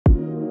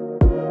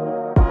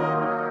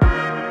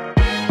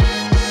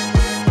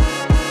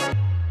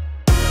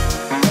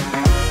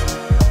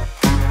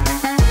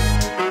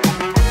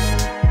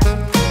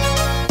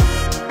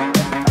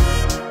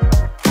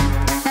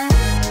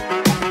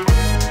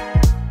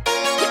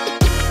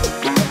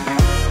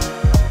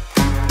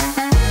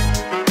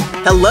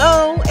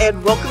Hello,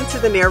 and welcome to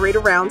the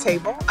Narrator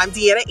Roundtable. I'm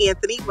Deanna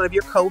Anthony, one of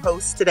your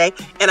co-hosts today,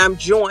 and I'm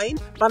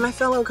joined by my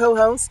fellow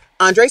co-host,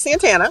 André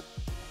Santana.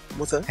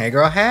 What's up? Hey,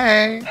 girl,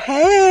 hey.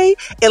 Hey.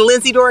 And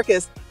Lindsey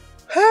Dorcus.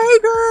 Hey,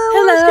 girl.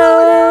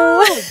 Hello.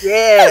 What's going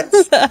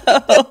on?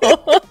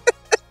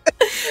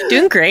 Yes.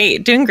 Doing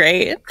great.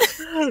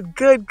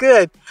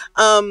 Good.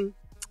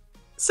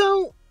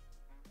 So,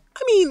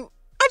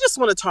 I just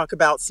want to talk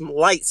about some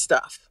light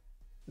stuff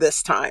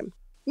this time.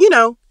 You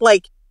know,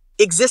 like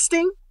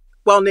existing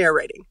while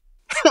narrating.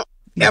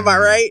 Am I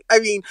right?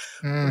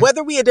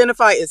 Whether we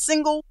identify as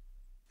single,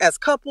 as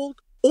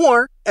coupled,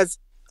 or as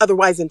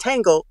otherwise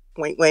entangled,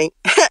 wink, wink,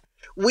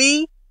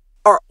 we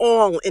are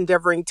all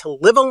endeavoring to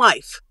live a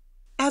life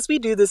as we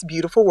do this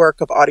beautiful work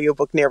of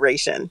audiobook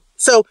narration.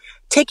 So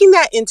taking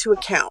that into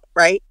account,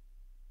 right?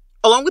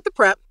 Along with the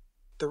prep,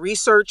 the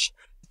research,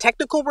 the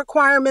technical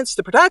requirements,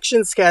 the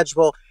production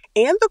schedule,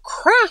 and the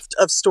craft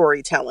of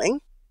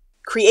storytelling,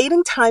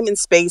 creating time and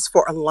space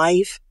for a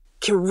life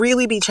can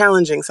really be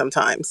challenging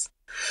sometimes.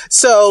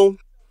 So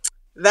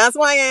that's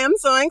why I am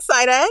so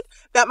excited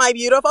that my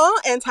beautiful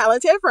and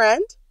talented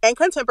friend and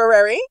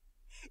contemporary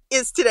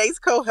is today's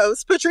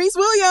co-host, Patryce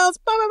Williams.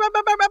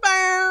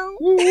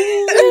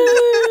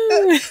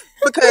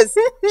 Because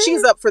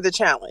she's up for the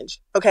challenge,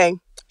 okay?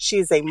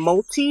 She's a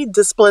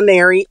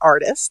multidisciplinary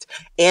artist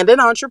and an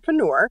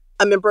entrepreneur,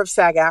 a member of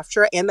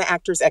SAG-AFTRA and the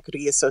Actors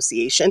Equity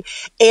Association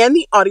and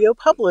the Audio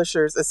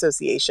Publishers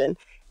Association,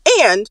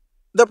 and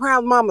the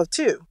proud mom of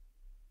two.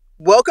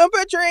 Welcome,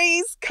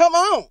 Patryce. Come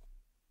on.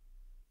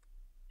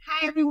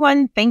 Hi,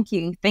 everyone. Thank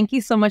you. Thank you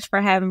so much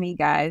for having me,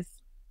 guys.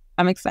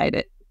 I'm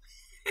excited.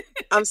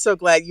 I'm so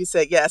glad you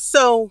said yes.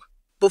 So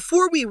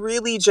before we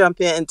really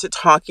jump into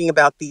talking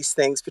about these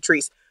things,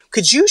 Patryce,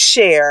 could you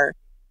share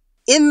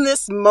in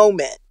this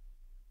moment,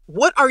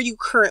 what are you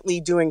currently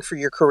doing for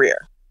your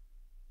career?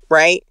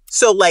 Right?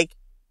 So like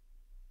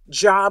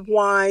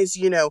job-wise,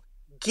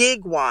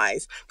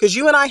 gig-wise, because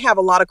you and I have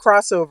a lot of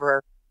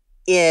crossover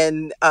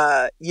in,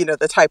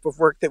 the type of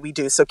work that we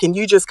do. So can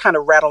you just kind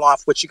of rattle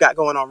off what you got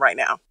going on right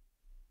now?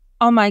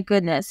 Oh, my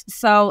goodness.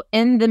 So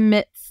in the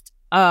midst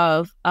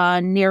of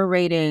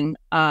narrating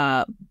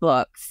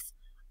books,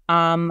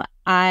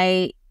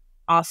 I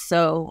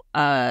also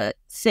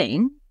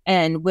sing.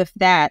 And with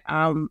that,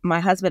 my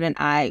husband and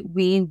I,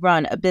 we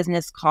run a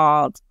business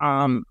called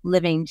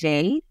Living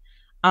Jade,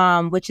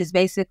 which is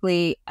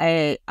basically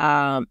a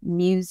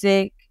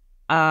music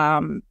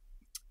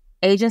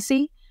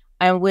agency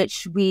in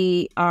which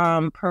we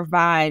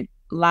provide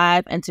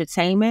live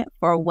entertainment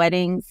for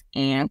weddings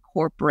and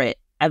corporate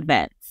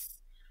events.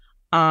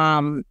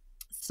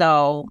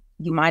 So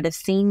you might have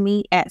seen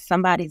me at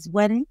somebody's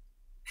wedding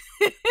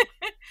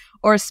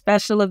or a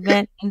special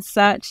event and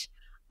such.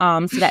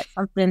 So that's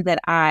something that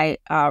I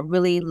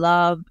really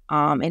love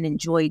and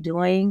enjoy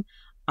doing.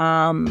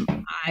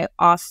 I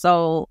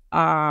also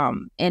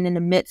am in the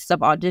midst of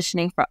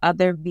auditioning for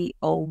other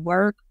VO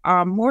work,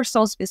 more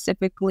so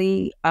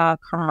specifically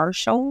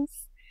commercials,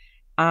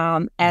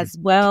 as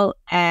well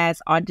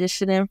as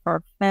auditioning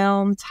for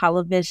film,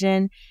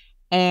 television,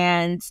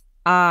 and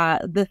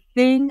the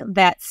thing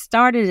that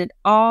started it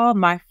all,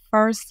 my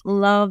first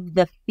love,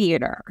 the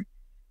theater.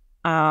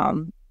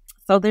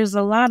 So there's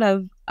a lot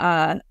of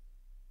a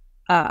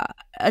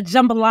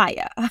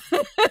jambalaya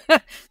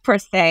per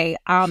se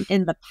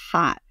in the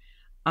pot,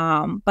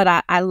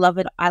 but I love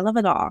it. I love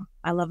it all.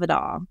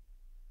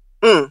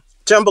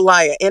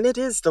 Jambalaya, and it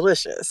is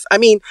delicious.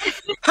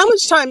 How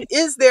much time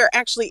is there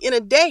actually in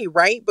a day,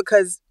 right?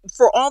 Because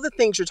for all the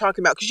things you're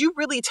talking about, because you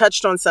really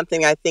touched on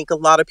something I think a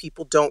lot of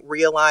people don't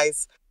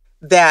realize,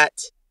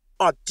 that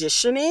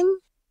auditioning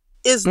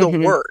is the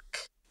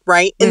work,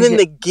 right? And then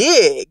the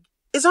gig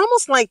is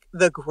almost like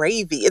the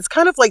gravy. It's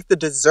kind of like the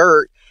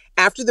dessert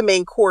after the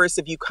main course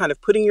of you kind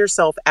of putting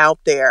yourself out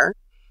there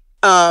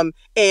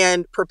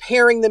and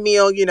preparing the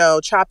meal,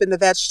 chopping the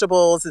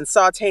vegetables and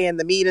sauteing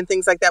the meat and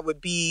things like that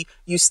would be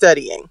you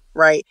studying,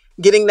 right?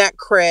 Getting that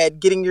cred,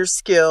 getting your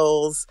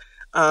skills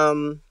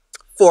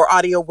for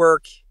audio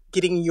work,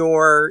 getting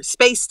your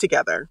space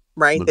together,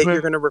 right? That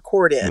you're going to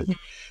record in.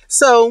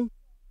 So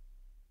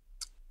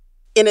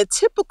in a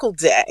typical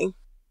day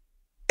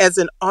as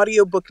an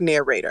audiobook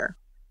narrator,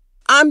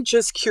 I'm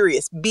just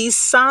curious,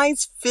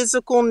 besides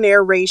physical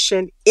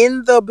narration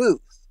in the booth,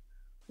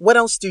 what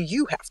else do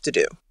you have to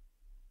do?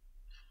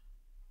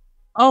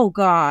 Oh,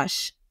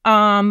 gosh.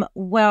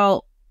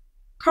 Well,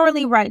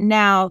 currently right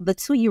now, the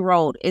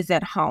 2-year-old is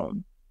at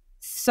home.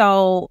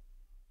 So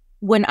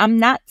when I'm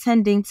not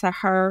tending to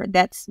her,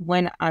 that's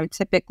when I'm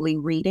typically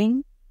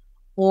reading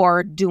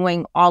or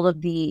doing all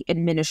of the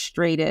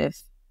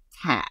administrative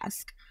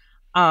tasks.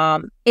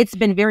 It's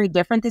been very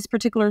different this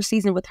particular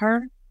season with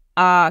her.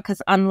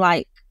 Because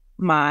unlike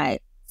my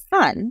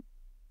son,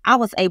 I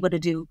was able to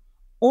do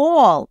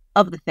all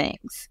of the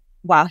things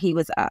while he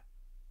was up.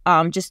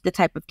 Just the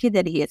type of kid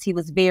that he is. He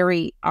was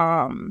very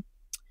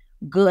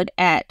good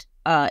at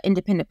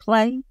independent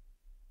play.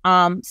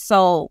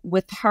 So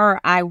with her,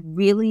 I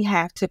really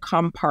have to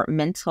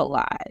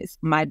compartmentalize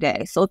my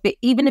day. So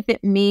even if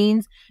it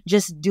means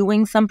just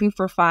doing something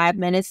for 5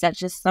 minutes, that's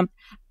just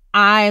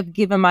I've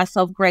given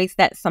myself grace.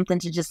 That's something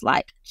to just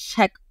like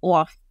check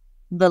off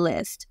the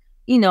list,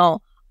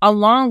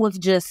 along with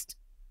just,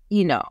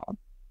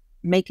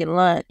 making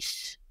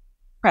lunch,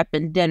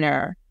 prepping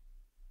dinner,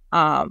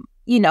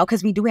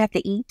 because we do have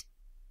to eat,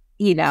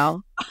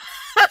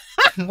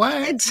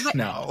 What?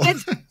 No.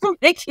 It's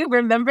make you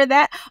remember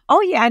that. Oh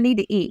yeah, I need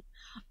to eat.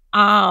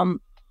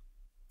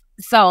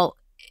 So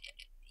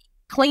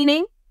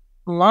cleaning,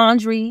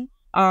 laundry.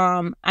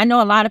 I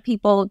know a lot of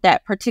people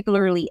that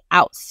particularly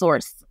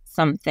outsource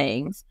some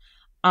things.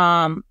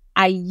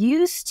 I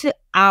used to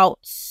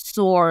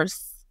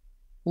outsource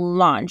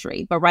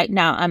laundry, but right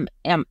now I'm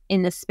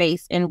in the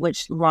space in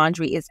which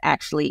laundry is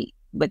actually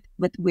with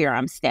where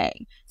I'm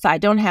staying. So I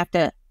don't have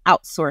to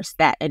outsource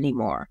that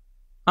anymore.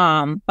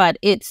 But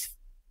it's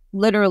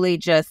literally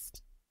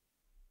just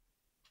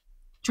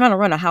trying to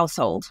run a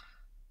household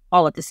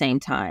all at the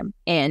same time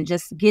and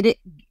just get it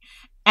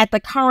at the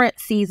current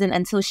season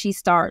until she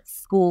starts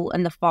school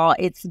in the fall.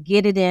 It's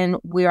get it in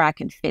where I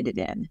can fit it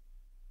in.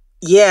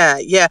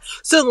 Yeah.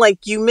 So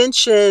like you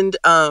mentioned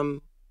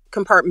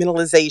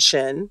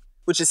compartmentalization,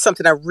 which is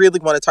something I really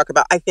want to talk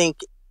about. I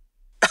think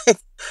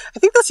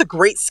that's a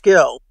great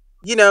skill.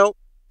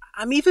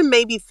 I'm even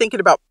maybe thinking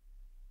about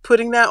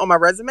putting that on my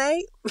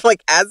resume,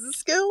 like as a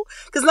skill,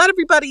 because not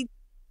everybody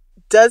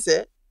does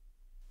it.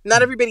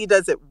 Not everybody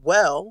does it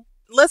well.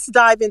 Let's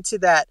dive into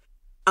that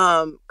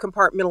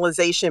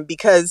compartmentalization,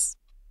 because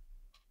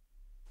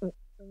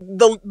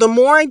the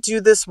more I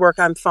do this work,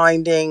 I'm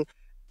finding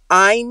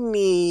I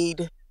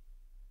need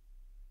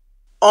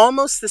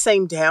almost the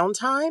same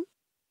downtime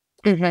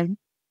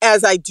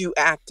as I do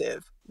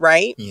active,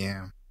 right?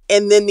 Yeah.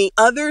 And then the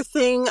other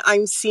thing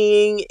I'm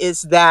seeing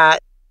is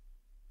that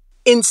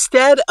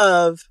instead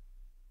of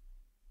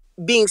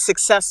being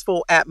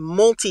successful at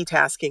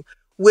multitasking,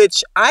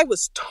 which I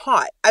was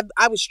taught,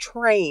 I was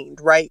trained,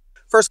 right?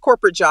 First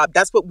corporate job,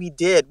 that's what we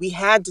did. We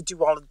had to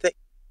do all of the things.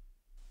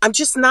 I'm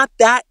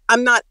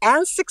not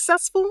as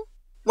successful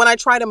when I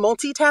try to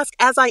multitask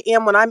as I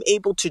am when I'm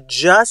able to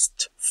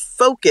just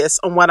focus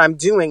on what I'm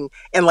doing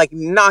and like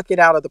knock it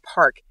out of the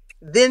park,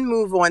 then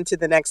move on to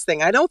the next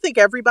thing. I don't think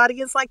everybody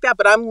is like that,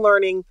 but I'm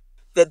learning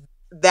that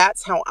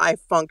that's how I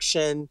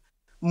function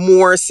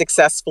more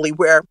successfully,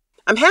 where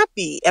I'm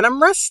happy and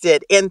I'm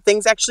rested and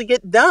things actually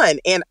get done.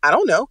 And I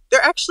don't know,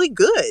 they're actually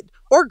good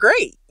or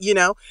great,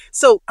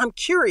 So I'm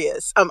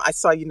curious. I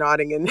saw you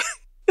nodding, and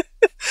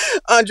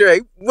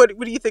André, what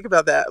do you think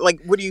about that? Like,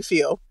 what do you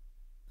feel?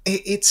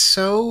 It's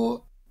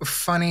so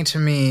funny to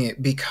me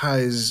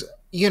because,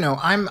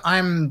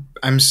 I'm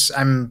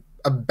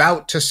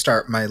about to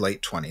start my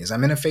late 20s.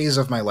 I'm in a phase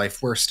of my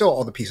life where still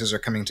all the pieces are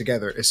coming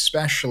together,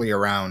 especially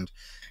around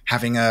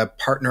having a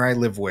partner I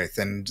live with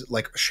and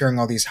like sharing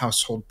all these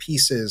household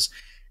pieces.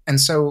 And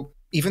so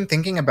even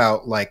thinking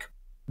about like,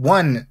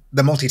 one,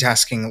 the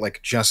multitasking,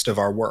 like just of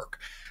our work,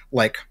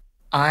 like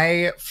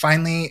I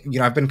finally,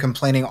 I've been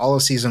complaining all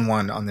of season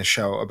 1 on this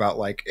show about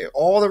like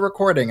all the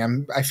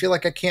recording. I feel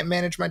like I can't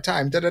manage my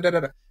time.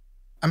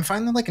 I'm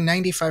finally like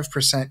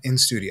 95% in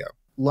studio.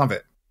 Love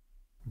it.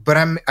 But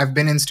I've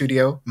been in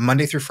studio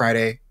Monday through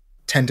Friday,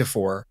 10 to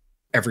 4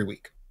 every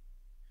week.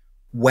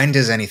 When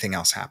does anything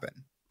else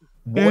happen?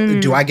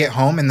 Do I get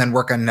home and then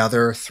work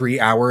another 3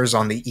 hours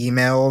on the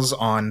emails,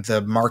 on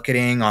the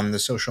marketing, on the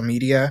social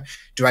media?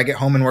 Do I get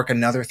home and work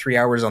another 3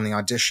 hours on the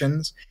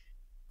auditions?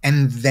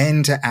 And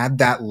then to add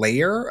that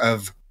layer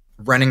of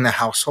running the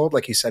household,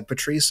 like you said,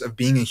 Patryce, of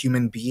being a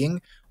human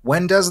being,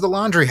 when does the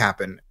laundry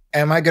happen?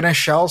 Am I going to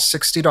shell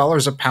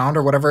 $60 a pound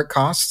or whatever it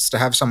costs to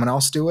have someone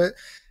else do it?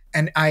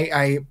 And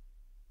I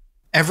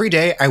every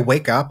day I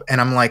wake up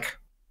and I'm like,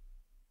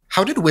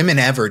 how did women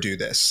ever do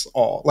this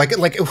all? Like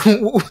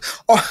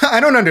I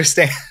don't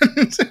understand.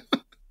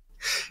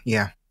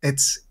 Yeah,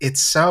 it's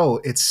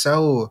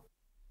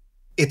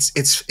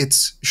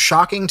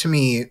shocking to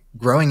me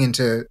growing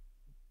into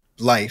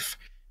life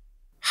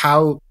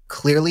how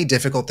clearly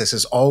difficult this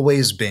has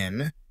always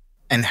been,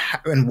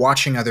 and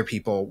watching other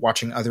people,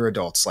 watching other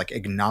adults like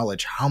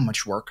acknowledge how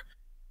much work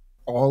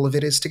all of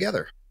it is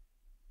together.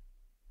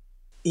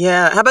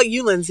 Yeah. How about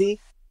you, Lindsey?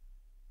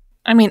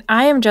 I mean,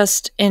 I am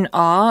just in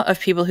awe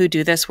of people who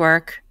do this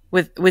work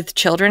with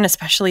children,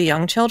 especially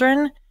young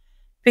children,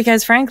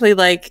 because frankly,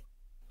 like,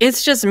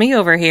 it's just me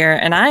over here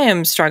and I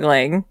am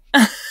struggling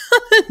on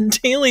a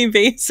daily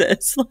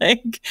basis.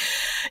 Like,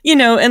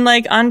 and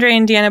like André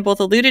and Deanna both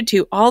alluded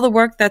to, all the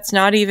work that's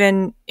not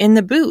even in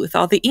the booth,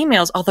 all the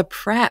emails, all the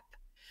prep,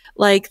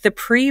 like the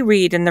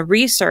pre-read and the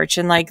research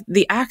and like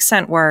the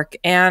accent work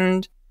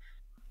and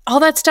all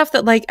that stuff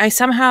that like I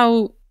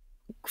somehow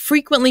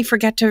frequently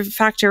forget to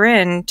factor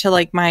in to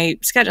like my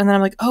schedule. And then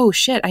I'm like, oh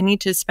shit, I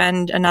need to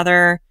spend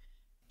another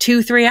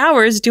 2-3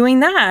 hours doing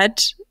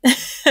that.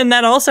 And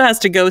that also has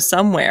to go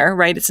somewhere,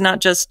 right? It's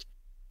not just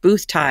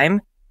booth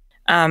time.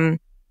 And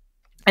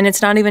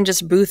it's not even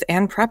just booth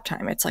and prep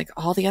time. It's like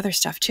all the other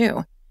stuff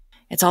too.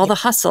 it's all the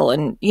hustle.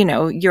 And, you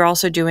know, you're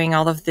also doing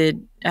all of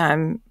the,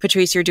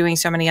 Patryce, you're doing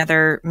so many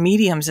other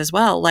mediums as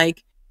well.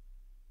 Like,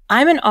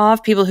 I'm in awe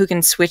of people who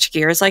can switch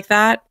gears like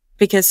that,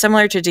 because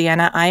similar to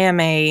Deanna, I am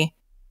a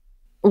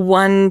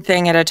one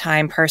thing at a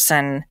time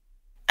person,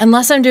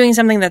 unless I'm doing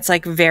something that's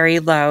like very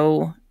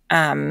low,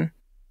 that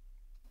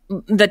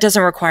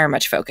doesn't require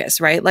much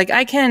focus, right? Like,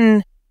 I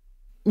can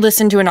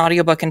listen to an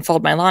audiobook and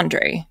fold my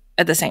laundry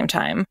at the same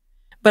time,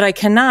 but I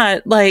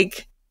cannot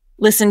like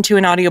listen to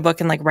an audiobook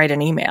and like write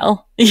an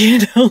email, you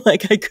know,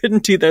 like I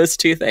couldn't do those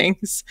two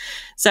things.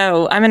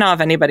 So I'm in awe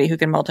of anybody who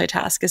can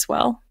multitask as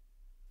well.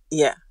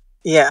 Yeah.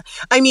 Yeah.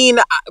 I mean,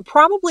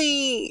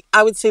 probably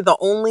I would say the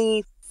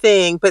only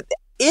thing, but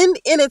in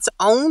its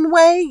own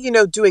way, you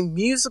know, doing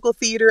musical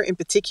theater in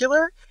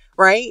particular,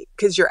 right?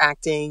 Because you're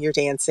acting, you're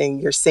dancing,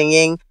 you're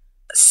singing.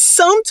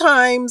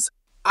 Sometimes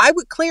I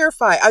would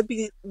clarify, I'd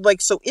be like,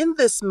 so in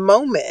this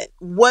moment,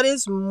 what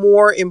is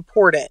more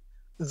important,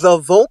 the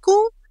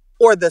vocal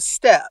or the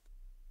step?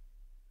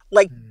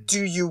 Like,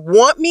 do you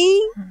want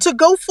me to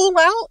go full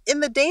out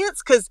in the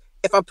dance? Because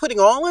if I'm putting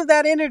all of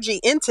that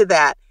energy into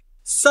that,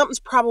 something's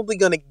probably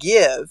going to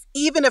give.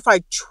 Even if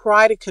I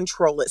try to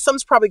control it,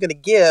 something's probably going to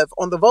give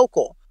on the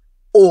vocal.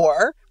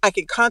 Or I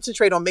can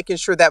concentrate on making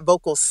sure that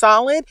vocal's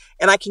solid,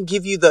 and I can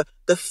give you the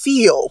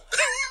feel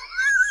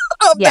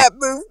of that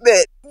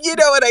movement. You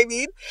know what I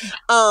mean?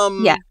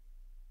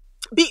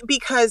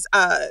 Because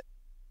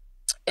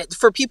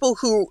for people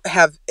who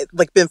have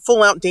like been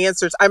full out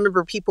dancers, I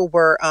remember people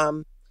were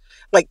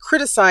like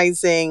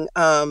criticizing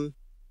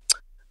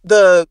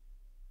the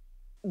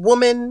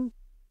woman,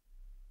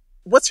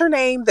 what's her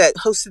name, that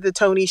hosted the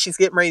Tony. She's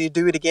getting ready to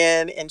do it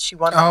again, and she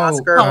won an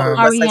Oscar for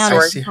West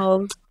Side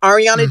Story.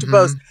 Ariana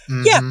DeBose.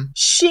 Yeah,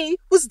 she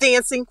was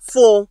dancing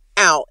full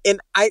out, and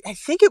I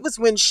think it was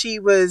when she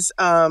was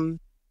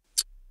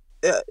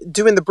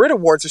doing the Brit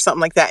Awards or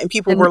something like that, and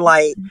people were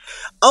like,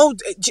 "Oh,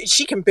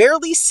 she can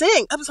barely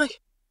sing." I was like,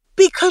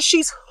 because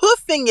she's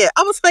hoofing it.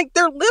 I was like,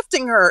 they're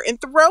lifting her and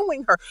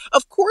throwing her.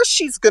 Of course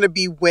she's going to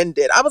be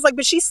winded. I was like,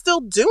 but she's still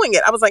doing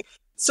it. I was like,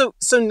 so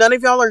none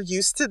of y'all are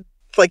used to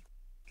like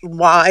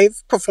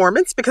live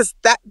performance, because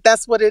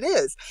that's what it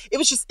is. It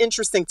was just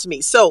interesting to me.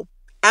 So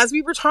as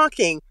we were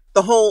talking,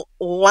 the whole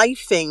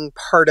lifing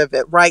part of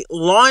it, right?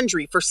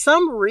 Laundry, for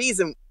some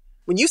reason,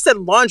 when you said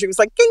laundry, it was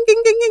like, ging,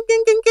 ging, ging, ging,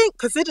 ging, ging, ging,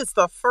 because it is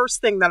the first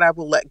thing that I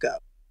will let go.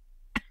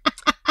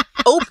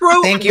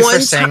 Oprah. Thank you for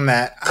saying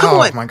that.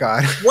 My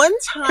God. One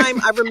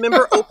time I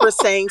remember Oprah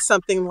saying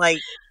something like,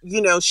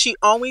 you know, she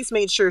always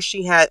made sure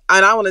she had,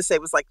 and I want to say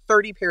it was like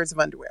 30 pairs of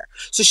underwear.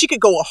 So she could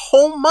go a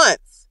whole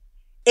month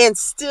and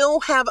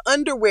still have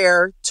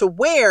underwear to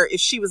wear if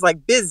she was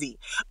like busy.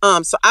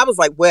 So I was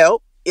like,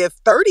 well, if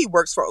 30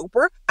 works for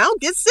Oprah, I'll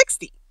get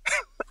 60.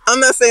 I'm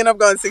not saying I've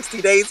gone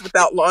 60 days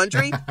without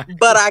laundry,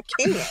 but I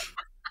can.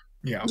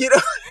 Yeah. You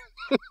know?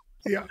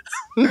 Yeah.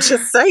 I'm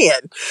just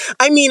saying.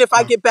 I mean, if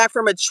I get back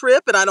from a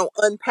trip and I don't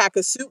unpack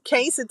a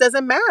suitcase, it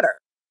doesn't matter,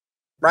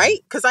 right?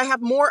 Because I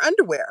have more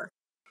underwear.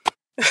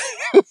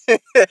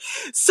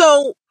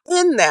 So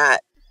in that,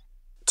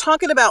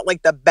 talking about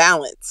like the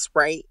balance,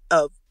 right,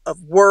 of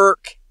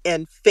work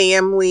and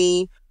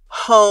family,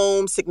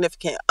 home,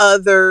 significant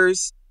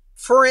others,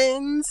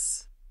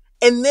 friends,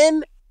 and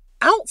then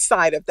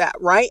outside of that,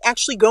 right,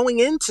 actually going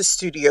into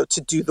studio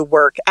to do the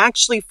work,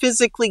 actually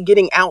physically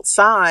getting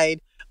outside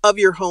of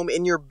your home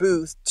in your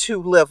booth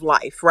to live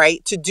life,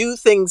 right? To do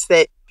things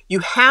that you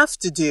have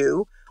to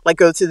do, like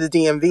go to the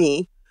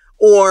DMV,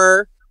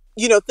 or,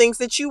 you know, things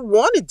that you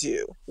want to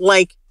do,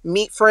 like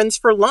meet friends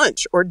for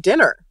lunch or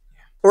dinner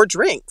or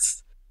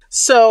drinks.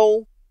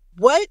 So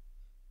what,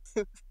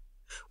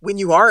 when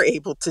you are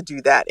able to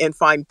do that and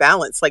find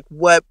balance, like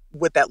what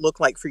would that look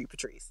like for you,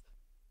 Patryce?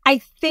 I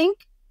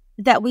think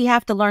that we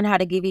have to learn how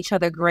to give each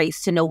other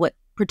grace to know what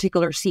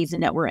particular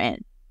season that we're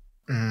in.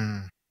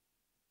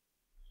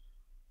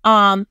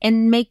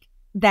 And make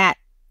that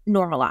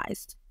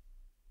normalized.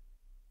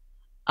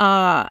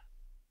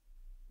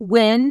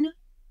 When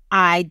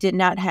I did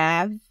not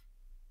have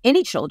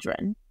any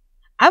children,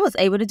 I was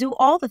able to do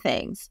all the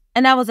things.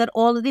 And I was at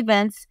all of the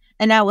events,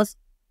 and I was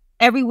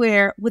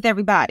everywhere with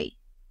everybody.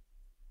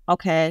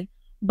 Okay.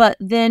 But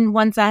then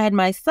once I had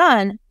my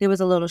son, there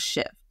was a little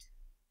shift.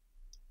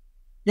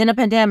 Then a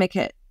pandemic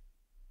hit.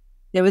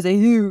 There was a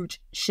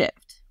huge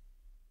shift.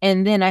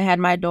 And then I had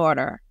my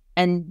daughter,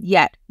 and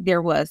yet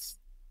there was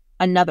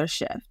another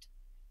shift.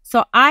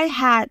 So I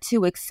had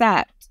to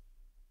accept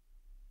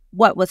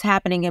what was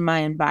happening in my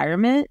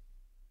environment,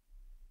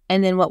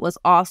 and then what was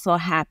also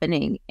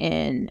happening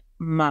in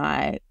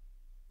my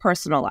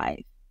personal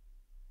life.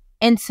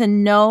 And to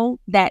know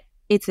that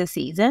it's a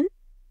season,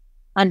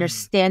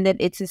 understand that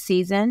it's a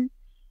season,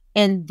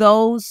 and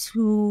those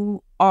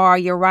who are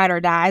your ride or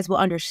dies will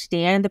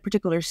understand the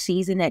particular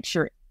season that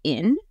you're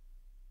in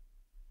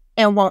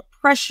and won't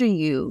pressure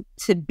you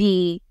to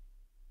be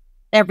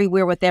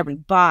everywhere with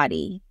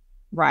everybody,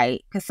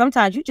 right? Because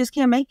sometimes you just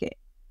can't make it.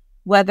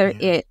 Whether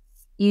it's,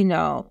 you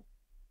know,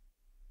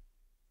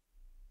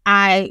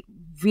 I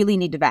really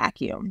need to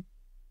vacuum.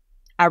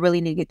 I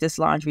really need to get this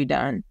laundry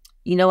done.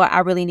 you know what, I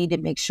really need to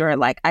make sure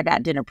like I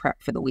got dinner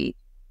prep for the week.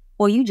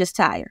 Or you just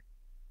tired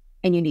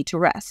and you need to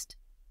rest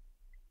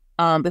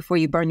before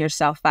you burn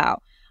yourself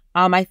out.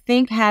 I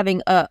think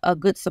having a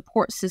good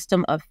support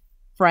system of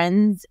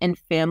friends and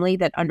family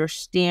that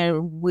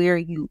understand where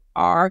you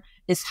are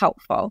is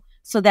helpful.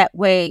 So that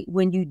way,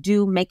 when you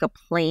do make a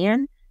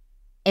plan,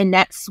 and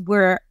that's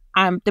where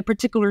the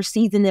particular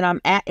season that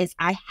I'm at is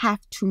I have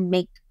to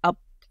make a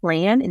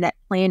plan, and that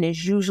plan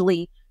is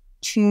usually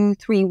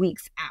 2-3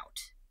 weeks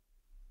out.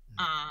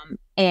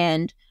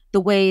 And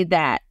the way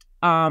that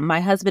my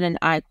husband and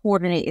I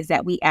coordinate is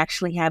that we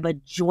actually have a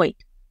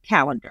joint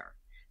calendar.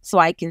 So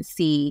I can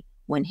see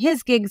when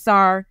his gigs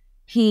are,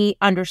 he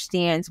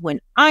understands when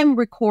I'm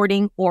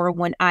recording or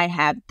when I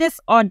have this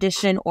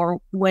audition or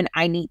when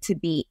I need to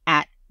be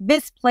at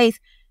this place.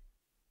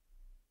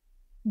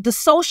 The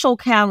social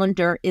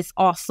calendar is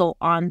also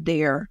on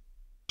there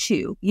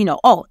too. You know,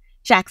 oh,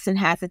 Jackson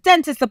has a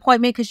dentist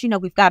appointment because, you know,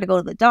 we've got to go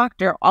to the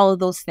doctor, all of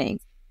those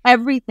things.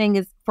 Everything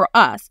is for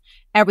us.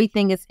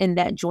 Everything is in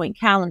that joint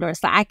calendar.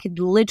 So I could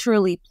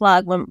literally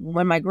plug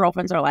when my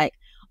girlfriends are like,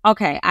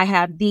 okay, I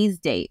have these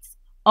dates.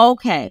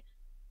 Okay.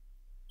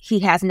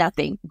 He has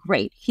nothing.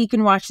 Great. He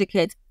can watch the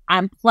kids.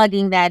 I'm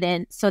plugging that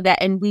in so that,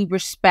 and we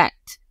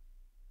respect,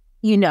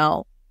 you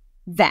know,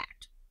 that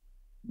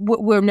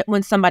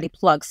when somebody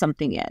plugs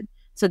something in.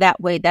 So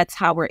that way, that's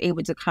how we're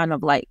able to kind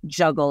of like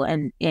juggle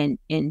and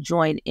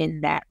join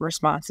in that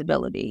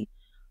responsibility.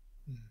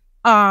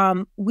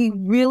 We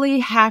really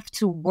have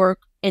to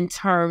work in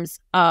terms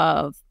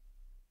of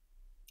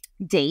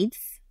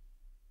dates.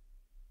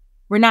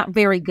 We're not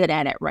very good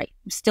at it, right?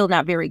 Still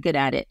not very good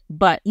at it,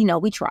 but you know,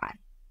 we try.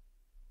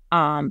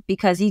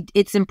 Because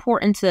it's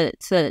important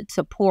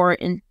to pour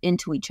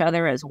into each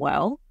other as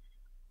well.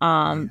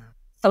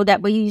 So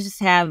that way you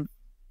just have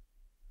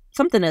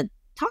something to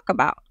talk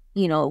about,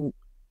 you know,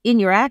 in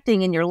your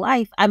acting, in your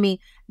life. I mean,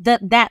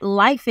 that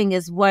lifing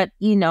is what,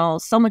 you know,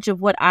 so much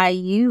of what I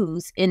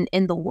use in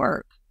the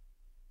work,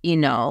 you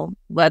know,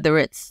 whether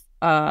it's,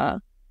 I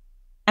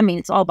mean,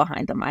 it's all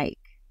behind the mic,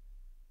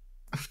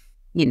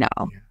 you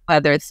know,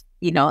 whether it's,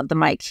 you know, the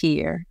mic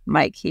here,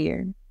 mic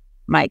here,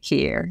 mic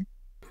here.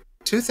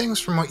 Two things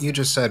from what you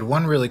just said.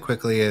 One really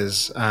quickly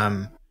is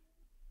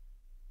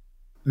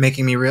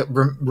making me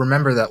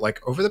remember that like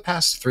over the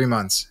past 3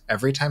 months,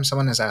 every time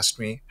someone has asked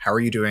me, how are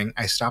you doing?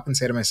 I stop and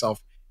say to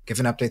myself, give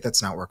an update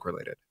that's not work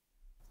related.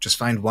 Just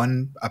find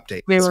one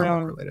update that's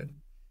not work related.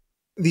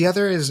 The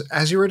other is,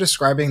 as you were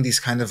describing these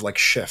kind of like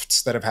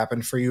shifts that have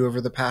happened for you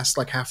over the past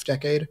like half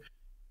decade,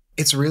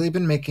 it's really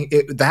been making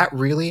it, that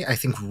really, I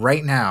think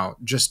right now,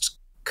 just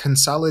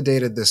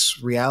consolidated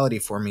this reality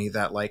for me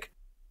that like,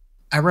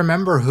 I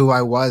remember who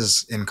I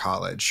was in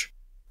college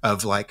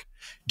of like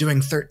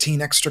doing 13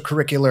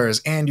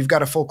 extracurriculars and you've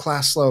got a full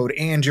class load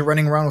and you're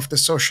running around with the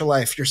social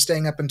life. You're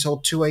staying up until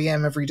 2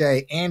 a.m. every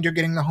day and you're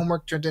getting the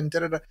homework turned in.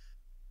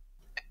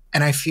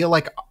 And I feel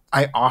like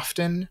I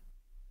often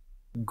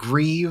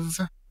grieve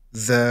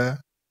the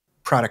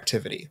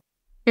productivity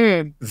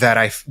that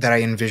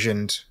I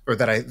envisioned or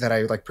that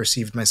I like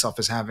perceived myself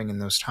as having in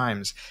those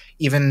times.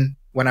 Even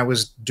when I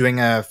was doing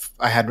I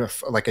had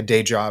like a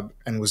day job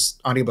and was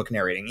audiobook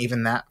narrating,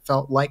 even that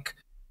felt like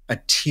a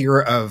tier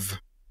of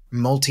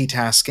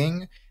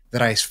multitasking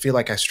that I feel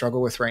like I struggle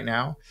with right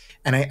now.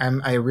 And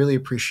I really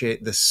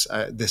appreciate this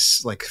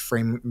this like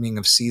framing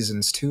of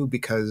seasons too,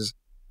 because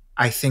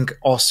I think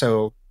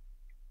also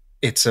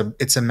it's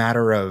a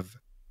matter of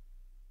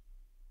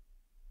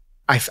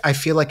I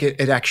feel like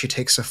it actually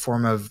takes a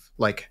form of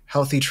like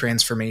healthy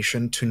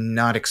transformation to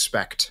not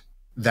expect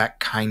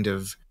that kind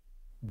of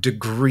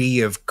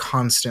degree of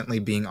constantly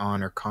being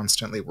on or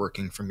constantly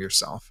working from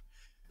yourself,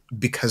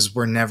 because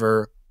we're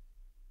never,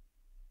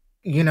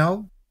 you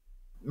know,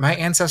 my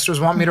ancestors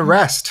want me to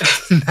rest.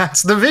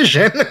 That's the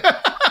vision.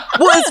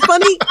 Well, it's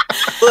funny.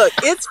 Look,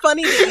 it's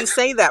funny that you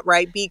say that,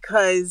 right?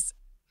 Because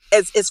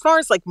as far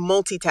as like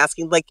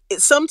multitasking, like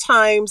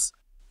sometimes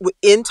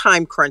in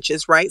time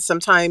crunches, right?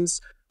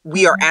 Sometimes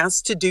we are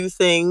asked to do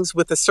things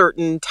with a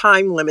certain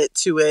time limit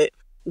to it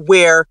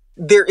where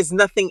there is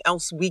nothing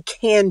else we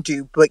can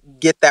do but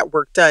get that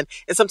work done.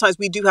 And sometimes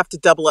we do have to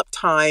double up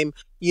time,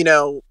 you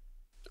know,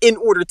 in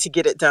order to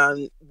get it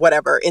done,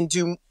 whatever, and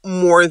do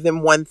more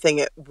than one thing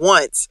at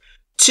once.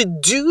 To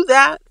do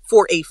that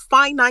for a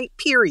finite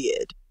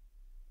period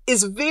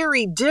is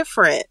very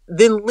different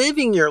than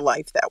living your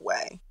life that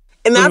way.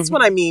 And that's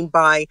what I mean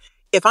by,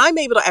 if I'm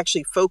able to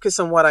actually focus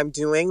on what I'm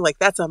doing, like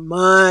that's a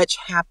much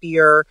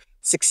happier,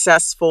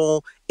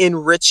 successful,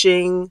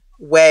 enriching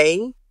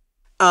way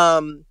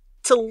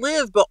to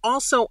live. But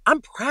also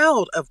I'm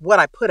proud of what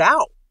I put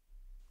out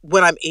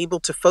when I'm able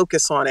to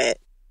focus on it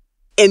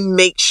and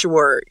make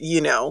sure,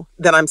 you know,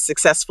 that I'm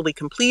successfully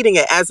completing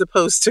it, as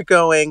opposed to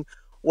going,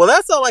 well,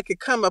 that's all I could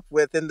come up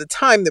with in the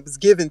time that was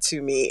given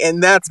to me,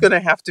 and that's going to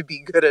have to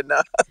be good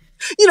enough,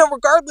 you know,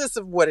 regardless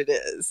of what it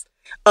is.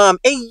 And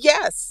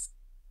yes,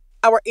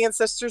 our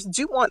ancestors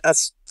do want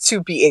us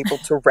to be able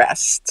to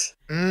rest.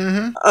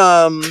 You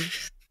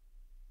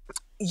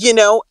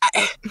know,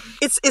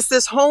 it's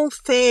this whole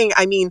thing.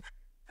 I mean,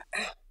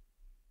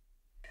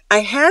 I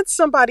had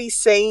somebody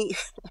say,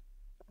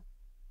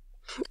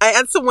 I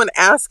had someone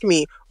ask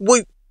me,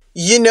 well,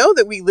 you know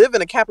that we live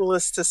in a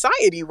capitalist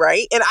society,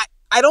 right? And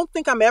I don't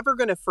think I'm ever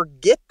going to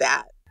forget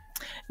that.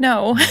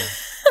 No.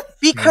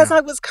 Because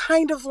I was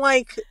kind of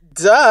like,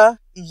 duh,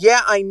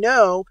 yeah, I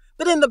know.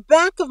 But in the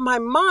back of my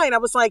mind, I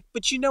was like,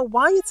 but you know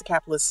why it's a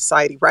capitalist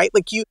society, right?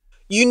 Like you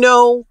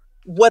know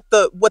what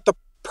the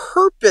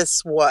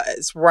purpose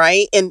was,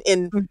 right? And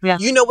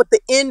you know what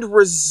the end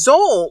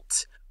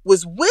result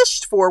was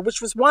wished for,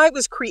 which was why it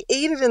was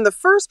created in the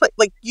first place.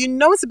 Like, you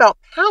know, it's about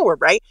power,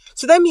 right?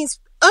 So that means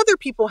other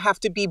people have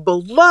to be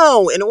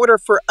below in order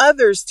for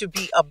others to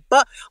be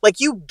above. Like,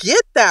 you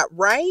get that,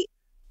 right?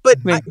 But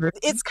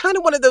it's kind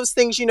of one of those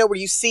things, you know, where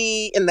you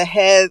see in the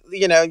head,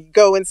 you know, you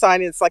go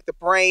inside and it's like the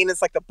brain,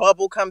 it's like the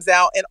bubble comes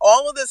out. And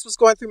all of this was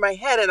going through my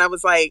head. And I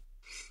was like,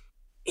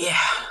 yeah,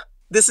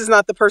 this is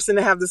not the person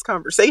to have this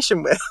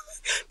conversation with,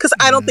 because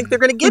I don't think they're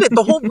going to get it.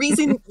 The whole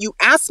reason you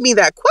asked me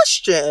that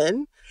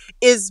question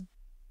is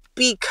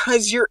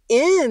because you're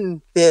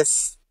in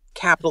this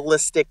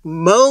capitalistic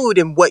mode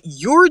and what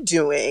you're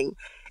doing.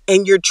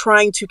 And you're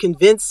trying to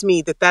convince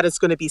me that that is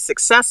going to be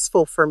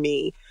successful for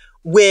me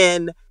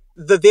when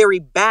the very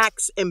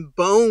backs and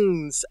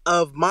bones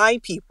of my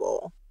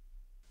people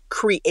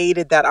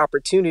created that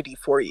opportunity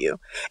for you.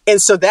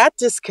 And so that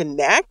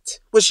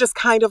disconnect was just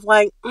kind of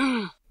like,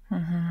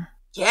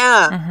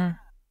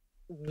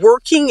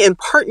 working in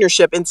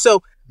partnership. And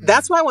so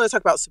that's why I want to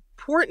talk about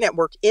support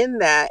network in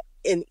that,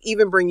 and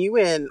even bring you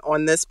in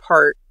on this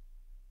part,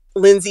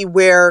 Lindsey,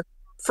 where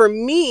for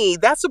me,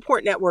 that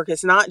support network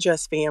is not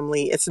just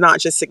family. It's not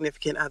just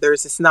significant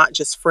others. It's not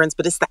just friends,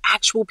 but it's the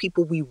actual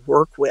people we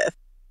work with.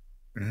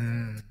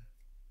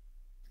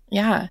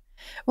 Yeah.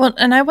 Well,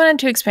 and I wanted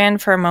to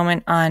expand for a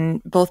moment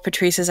on both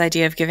Patryce's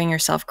idea of giving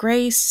yourself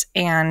grace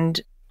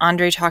and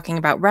André talking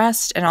about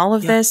rest and all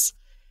of this.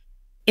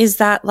 Is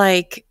that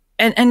like,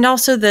 and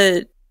also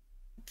the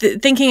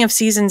thinking of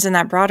seasons in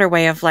that broader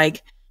way of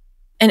like,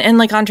 and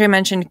like André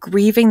mentioned,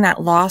 grieving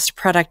that lost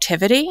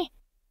productivity,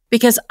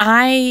 because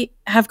I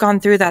have gone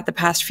through that the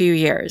past few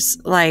years.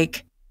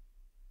 Like,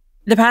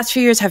 the past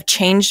few years have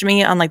changed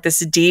me on like this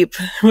deep,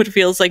 what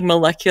feels like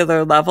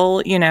molecular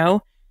level, you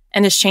know,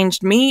 and it's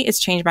changed me. It's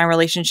changed my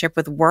relationship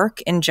with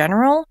work in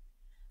general.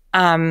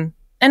 And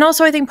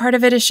also I think part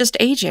of it is just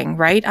aging,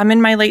 right? I'm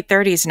in my late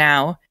 30s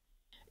now.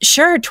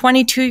 Sure,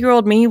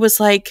 22-year-old me was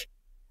like,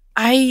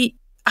 I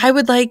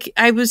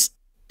was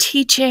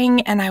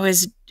teaching and I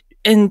was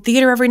in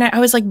theater every night. I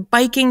was like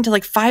biking to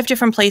like 5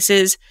 different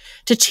places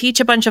to teach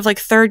a bunch of like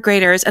 3rd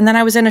graders. And then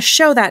I was in a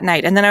show that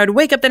night. And then I would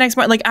wake up the next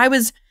morning. Like, I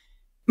was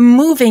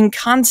moving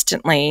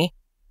constantly,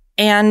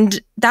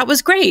 and that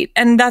was great.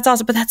 And that's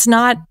awesome, but that's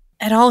not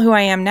at all who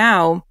I am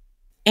now.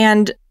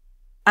 And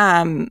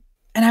I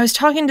was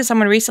talking to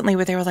someone recently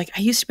where they were like,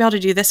 I used to be able to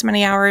do this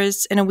many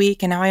hours in a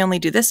week, and now I only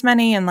do this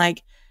many. And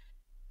like,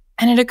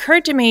 and it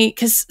occurred to me,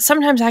 because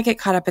sometimes I get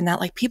caught up in that,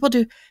 like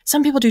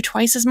some people do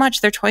twice as much.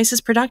 They're twice as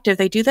productive.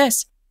 They do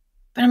this.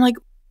 But I'm like,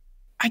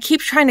 I keep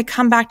trying to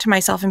come back to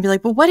myself and be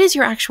like, well, what is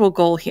your actual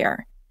goal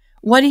here?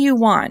 What do you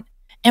want?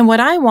 And what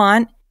I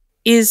want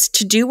is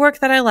to do work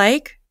that I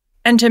like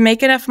and to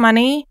make enough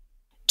money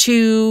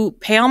to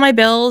pay all my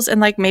bills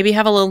and like maybe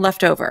have a little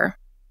left over.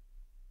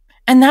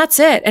 And that's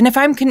it. And if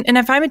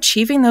I'm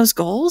achieving those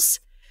goals,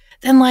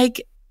 then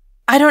like,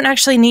 I don't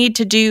need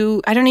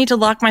to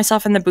lock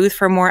myself in the booth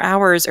for more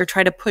hours or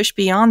try to push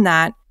beyond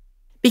that.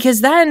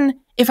 Because then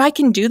if I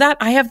can do that,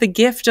 I have the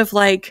gift of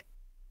like,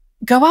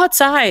 go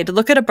outside,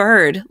 look at a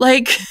bird.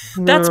 Like,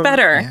 that's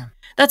better. Yeah.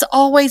 That's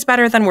always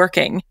better than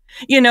working.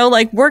 You know,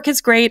 like, work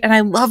is great and I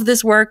love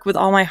this work with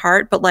all my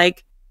heart, but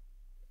like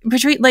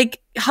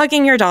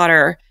hugging your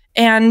daughter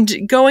and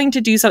going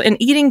to do something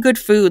and eating good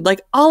food,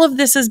 like all of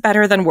this is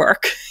better than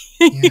work.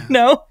 You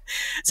know?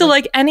 So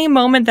like any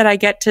moment that I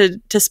get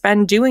to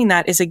spend doing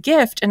that is a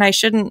gift, and I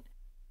shouldn't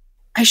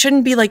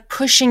be like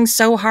pushing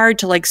so hard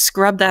to like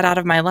scrub that out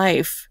of my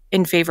life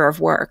in favor of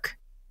work.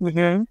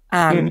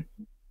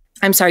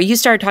 I'm sorry, you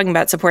started talking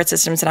about support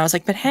systems and I was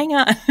like, but hang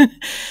on.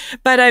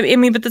 But I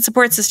mean, but the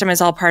support system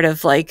is all part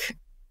of like,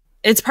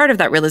 it's part of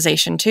that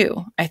realization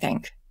too, I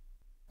think.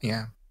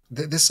 Yeah.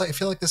 I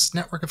feel like this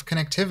network of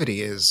connectivity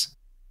is,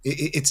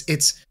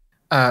 it's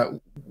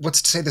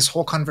what's to say this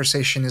whole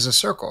conversation is a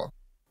circle.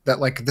 That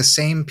like the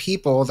same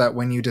people that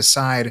when you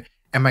decide,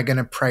 am I going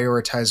to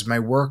prioritize my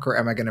work or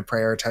am I going to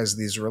prioritize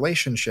these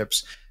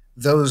relationships?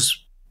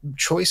 Those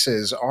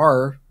choices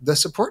are the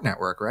support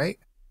network, right?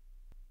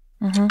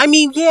 I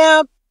mean,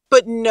 yeah,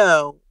 but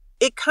no.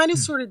 It kind of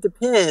sort of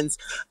depends.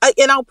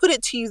 And I'll put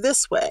it to you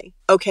this way,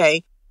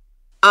 okay?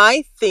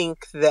 I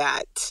think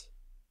that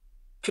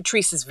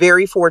Patryce is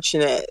very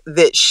fortunate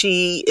that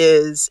she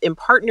is in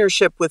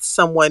partnership with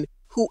someone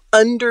who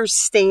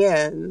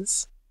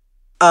understands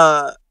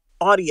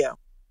audio,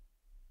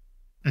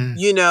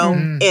 you know,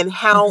 and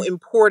how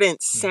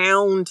important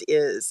sound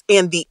is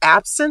and the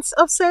absence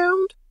of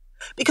sound.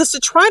 Because to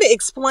try to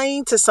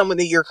explain to someone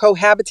that you're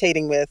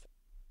cohabitating with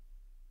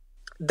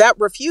that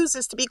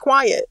refuses to be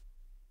quiet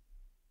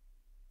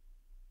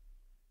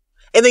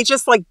and they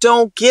just like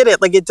don't get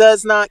it. Like it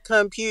does not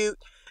compute,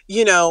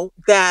 you know,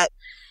 that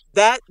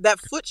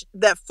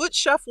foot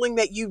shuffling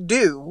that you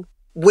do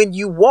when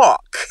you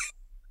walk.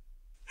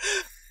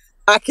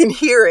 I can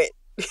hear it.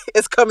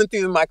 It's coming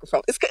through the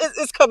microphone.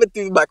 It's coming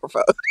through the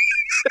microphone.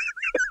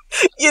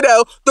 You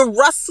know, the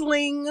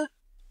rustling,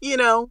 you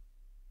know,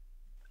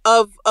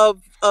 of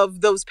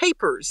those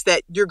papers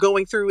that you're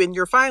going through in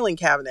your filing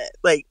cabinet.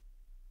 Like,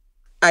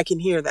 I can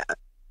hear that.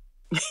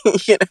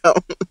 You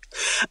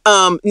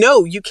know.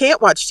 No, you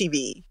can't watch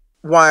TV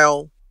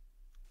while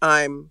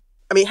I mean,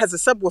 it has a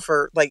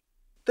subwoofer like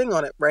thing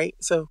on it, right?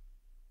 So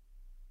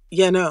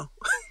yeah, no.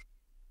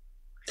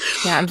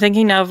 Yeah, I'm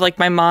thinking of like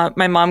my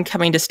mom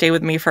coming to stay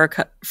with me for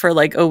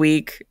like a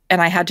week,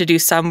 and I had to do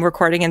some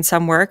recording and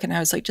some work, and I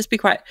was like, just be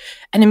quiet.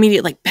 And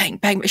immediately like bang,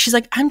 bang. She's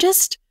like, I'm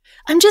just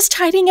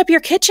tidying up your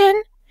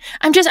kitchen.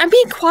 I'm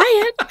being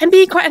quiet. I'm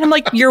being quiet. And I'm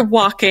like, you're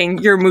walking,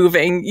 you're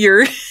moving,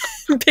 you're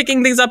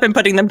picking things up and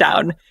putting them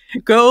down.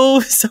 Go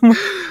somewhere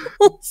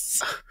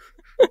else.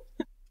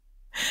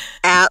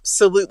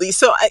 Absolutely.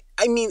 So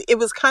I mean, it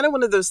was kind of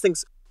one of those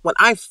things when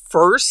I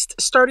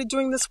first started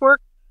doing this work,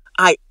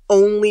 I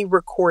only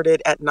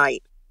recorded at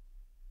night.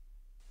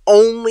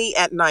 Only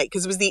at night,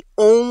 because it was the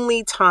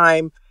only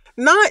time,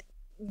 not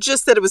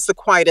just that it was the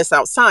quietest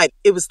outside,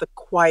 it was the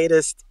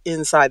quietest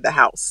inside the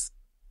house.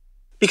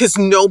 Because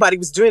nobody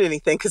was doing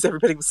anything because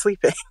everybody was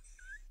sleeping.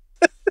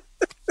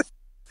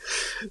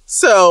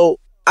 So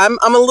I'm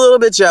a little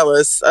bit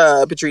jealous,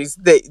 Patryce,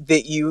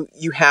 that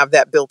you have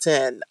that built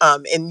in.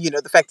 And you know,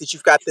 the fact that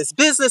you've got this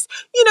business,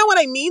 you know what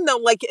I mean though?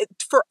 Like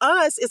for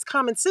us, it's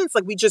common sense.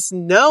 Like we just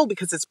know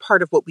because it's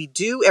part of what we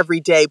do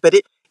every day, but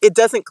it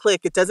doesn't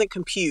click. It doesn't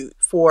compute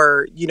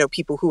for, you know,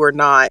 people who are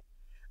not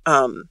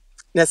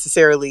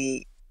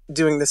necessarily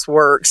doing this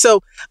work.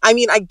 So, I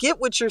mean, I get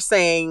what you're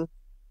saying,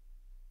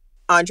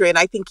 André, and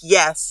I think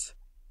yes,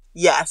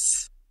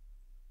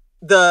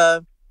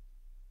 the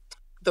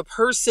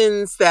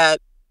persons that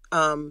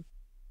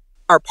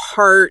are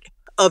part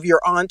of your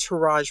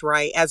entourage,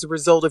 right, as a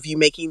result of you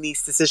making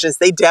these decisions,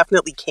 they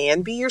definitely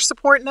can be your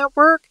support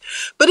network.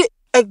 But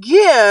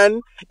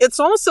again, it's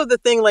also the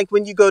thing like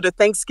when you go to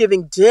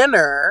Thanksgiving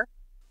dinner,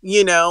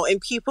 you know, and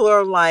people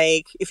are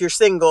like, if you're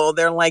single,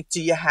 they're like, do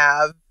you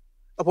have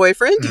a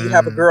boyfriend? Do you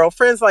have a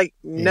girlfriend? It's like,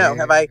 no.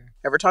 Yeah. Have I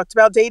ever talked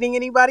about dating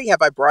anybody?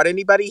 Have I brought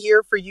anybody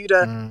here for you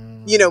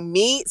to, you know,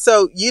 meet?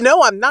 So, you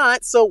know, I'm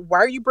not. So why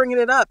are you bringing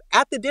it up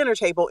at the dinner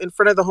table in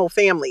front of the whole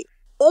family?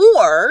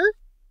 Or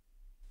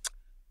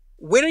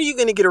when are you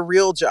going to get a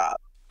real job?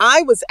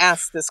 I was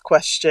asked this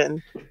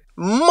question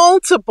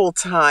multiple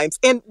times,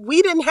 and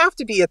we didn't have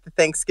to be at the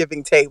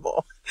Thanksgiving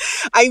table.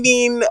 I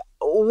mean,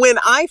 when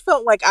I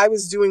felt like I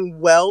was doing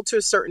well to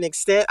a certain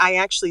extent, I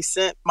actually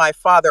sent my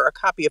father a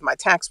copy of my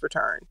tax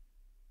return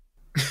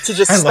to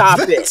just stop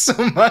it so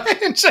much.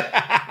 Because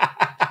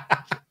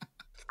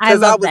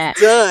I was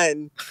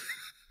done.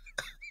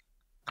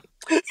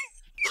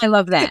 I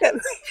love that.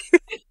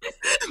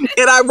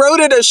 And I wrote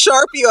it a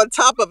Sharpie on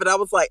top of it. I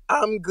was like,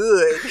 I'm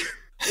good.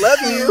 Love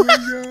you.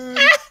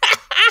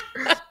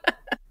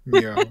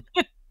 Oh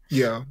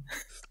yeah.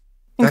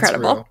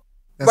 Incredible.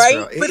 That's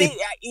right? real. But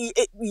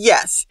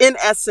yes, in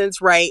essence,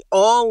 right,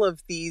 all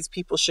of these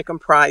people should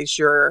comprise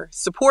your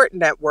support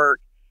network.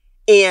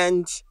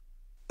 And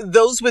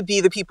those would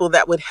be the people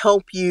that would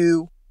help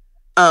you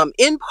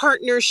in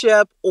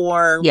partnership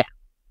or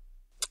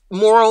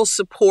moral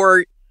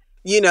support,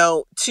 you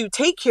know, to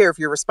take care of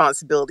your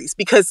responsibilities.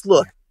 Because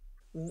look,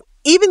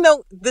 even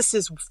though this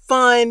is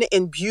fun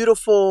and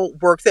beautiful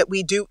work that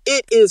we do,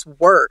 it is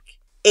work.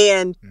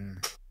 And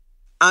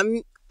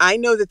I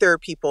know that there are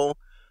people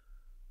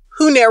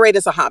who narrate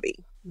as a hobby,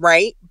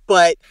 right?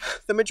 But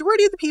the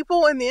majority of the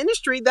people in the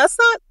industry, that's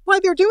not why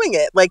they're doing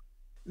it. Like,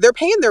 they're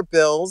paying their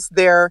bills,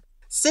 they're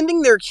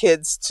sending their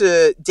kids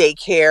to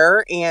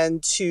daycare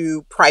and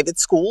to private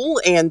school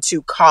and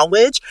to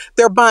college.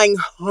 They're buying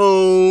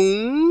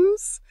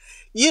homes.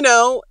 You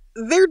know,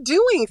 they're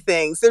doing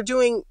things. They're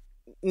doing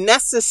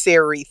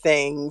necessary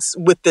things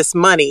with this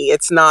money.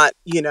 It's not,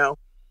 you know,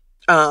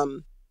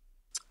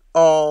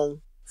 all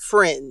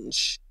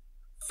fringe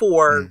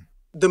for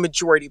the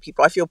majority of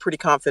people. I feel pretty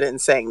confident in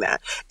saying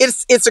that.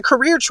 It's a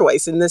career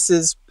choice, and this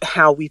is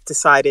how we've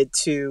decided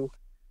to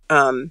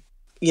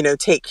you know,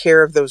 take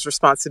care of those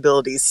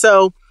responsibilities.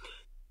 So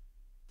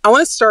I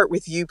want to start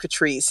with you,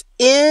 Patryce,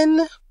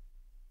 in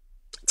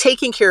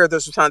taking care of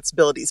those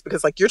responsibilities,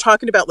 because like you're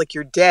talking about like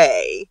your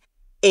day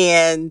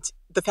and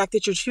the fact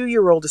that your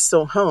 2-year-old is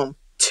still home.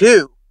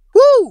 2.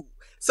 Woo!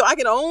 So I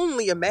can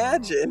only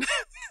imagine.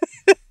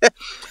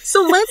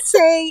 So let's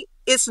say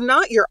it's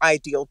not your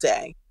ideal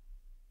day.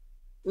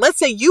 Let's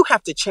say you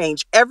have to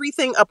change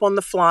everything up on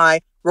the fly.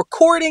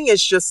 Recording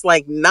is just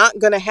like not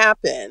going to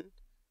happen.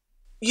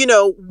 You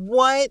know,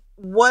 what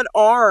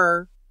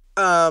are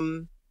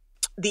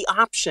the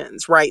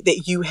options, right,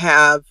 that you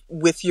have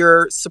with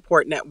your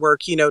support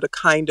network, you know, to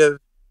kind of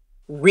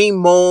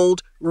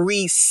remold,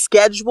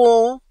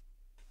 reschedule,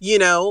 you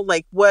know,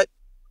 like what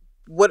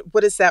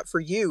is that for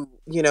you,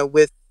 you know,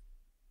 with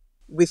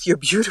your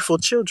beautiful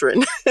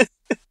children?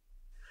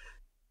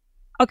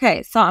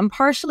 Okay, so I'm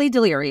partially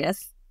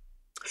delirious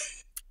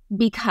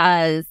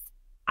because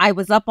I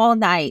was up all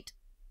night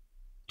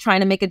trying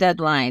to make a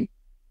deadline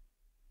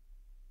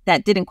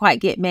that didn't quite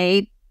get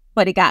made,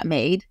 but it got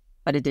made,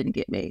 but it didn't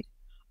get made.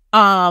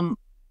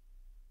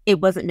 It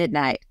wasn't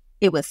midnight.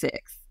 It was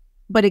 6,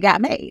 but it got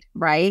made,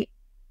 right?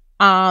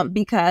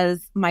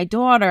 Because my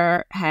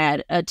daughter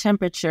had a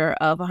temperature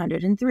of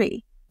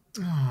 103.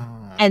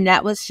 Oh. And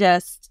that was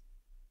just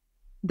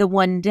the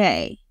one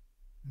day.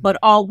 But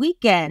all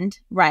weekend,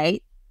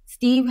 right?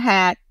 Steve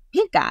had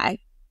pink eye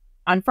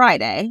on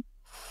Friday.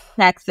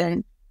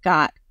 Paxton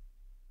got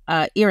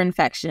ear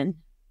infection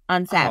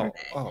on Saturday.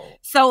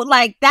 So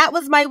like that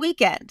was my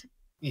weekend.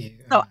 Yeah.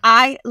 So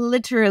I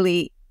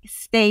literally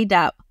stayed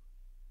up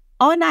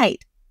all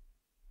night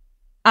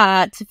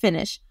to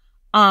finish.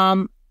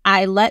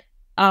 I let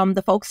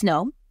the folks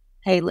know,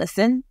 hey,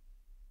 listen,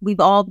 we've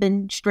all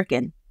been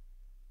stricken.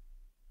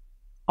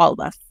 All of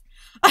us.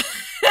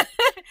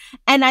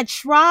 And I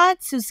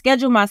tried to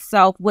schedule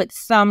myself with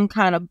some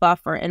kind of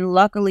buffer. And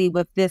luckily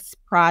with this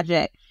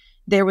project,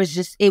 there was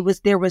just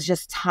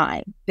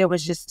time. There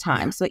was just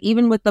time. Yeah. So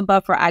even with the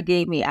buffer I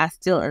gave me, I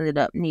still ended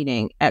up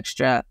needing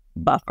extra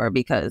buffer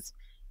because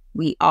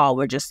we all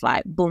were just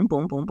like boom,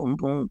 boom, boom, boom,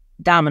 boom,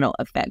 domino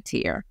effect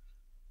here.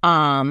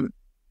 And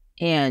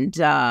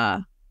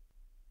I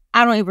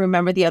don't even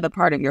remember the other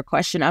part of your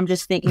question. I'm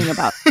just thinking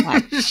about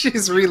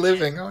She's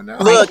reliving. Oh no.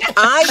 Look,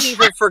 I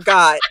even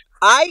forgot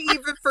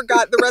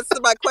the rest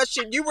of my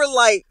question. You were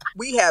like,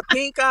 we had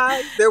pink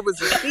eye, there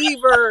was a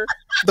fever.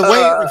 The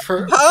way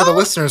for the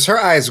listeners, her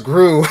eyes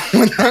grew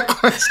when that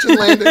question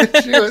landed.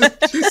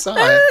 She saw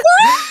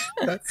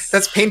it.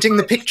 That's painting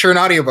the picture in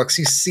audiobooks.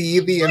 You see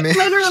the image.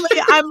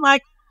 Literally, I'm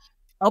like,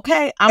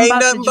 okay, I'm Ain't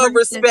about nothing to but drink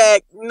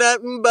respect.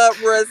 Nothing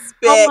but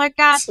respect. Oh my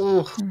God.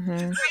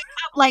 Mm-hmm.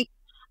 Like,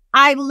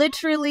 I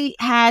literally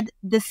had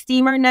the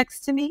steamer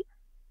next to me.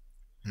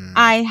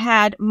 I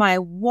had my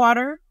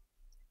water.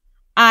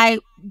 I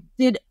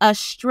did a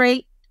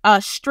strict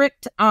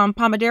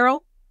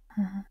Pomodoro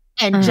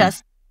and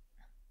just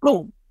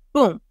boom,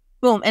 boom,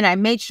 boom. And I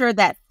made sure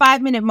that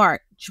 5-minute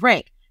mark,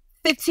 drank,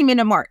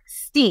 15-minute mark,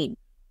 steam,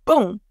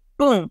 boom,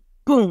 boom,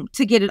 boom,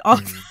 to get it all.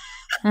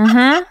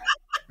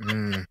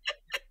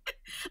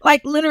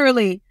 Like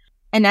literally.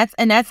 And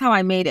that's how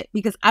I made it,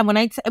 because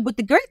but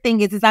the great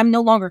thing is I'm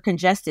no longer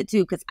congested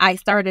too, because I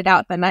started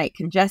out the night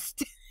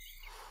congested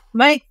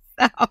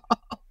myself.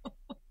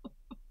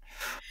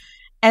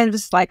 And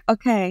just like,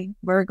 okay,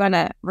 we're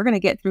gonna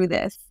get through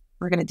this.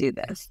 We're gonna do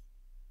this.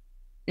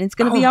 And it's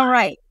gonna be all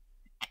right.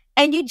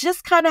 And you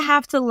just kind of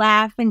have to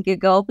laugh and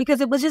giggle because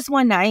it was just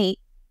one night.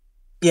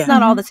 Yeah. It's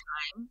not all the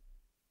time.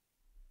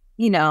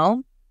 You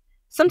know?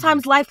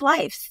 Sometimes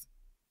life's.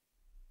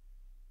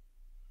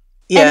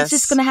 Yes. And it's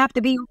just gonna have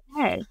to be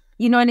okay.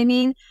 You know what I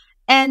mean?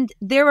 And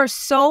there are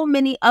so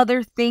many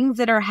other things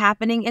that are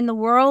happening in the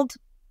world.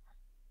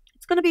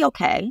 It's gonna be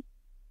okay.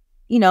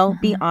 You know,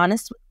 be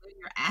honest with where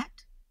you're at.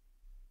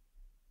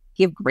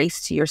 Give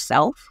grace to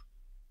yourself.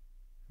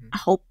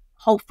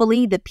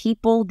 Hopefully the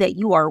people that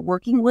you are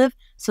working with,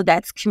 so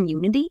that's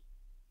community.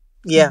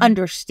 Yeah.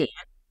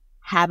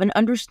 Have an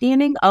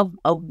understanding of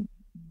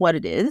what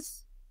it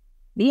is.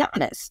 Be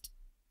honest.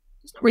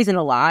 There's no reason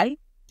to lie.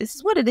 This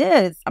is what it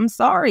is. I'm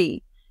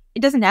sorry.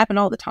 It doesn't happen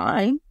all the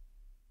time,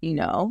 you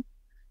know?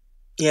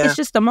 Yeah. It's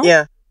just a moment.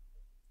 Yeah.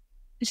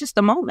 It's just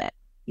a moment,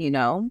 you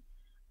know?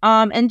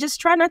 And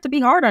just try not to be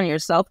hard on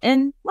yourself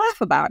and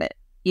laugh about it,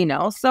 you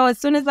know? So as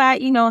soon as I,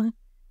 you know,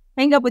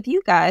 hang up with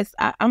you guys,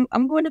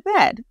 I'm going to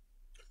bed.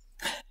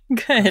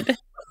 Good.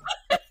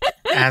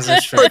 As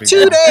it should For be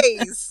 2 done.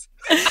 days.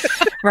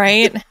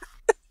 Right?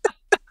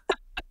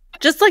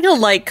 Just like a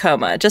light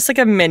coma, just like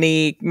a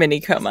mini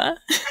coma.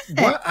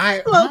 What?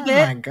 little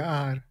bit. My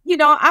God. You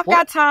know, I've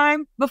got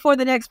time before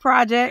the next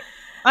project.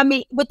 I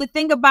mean, but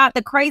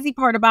the crazy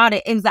part about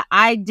it is that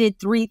I did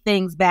 3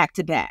 things back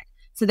to back.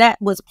 So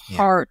that was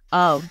part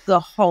of the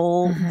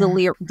whole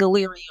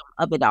delirium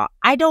of it all.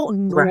 I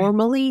don't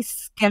normally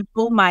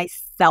schedule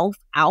myself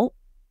out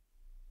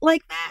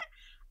like that.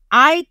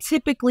 I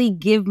typically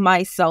give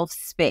myself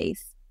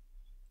space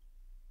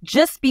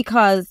just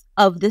because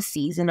of the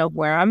season of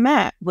where I'm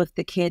at, with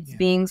the kids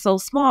being so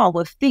small,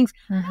 with things.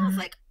 I was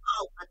like,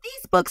 oh, but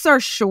these books are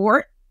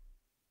short.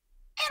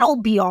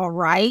 It'll be all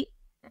right.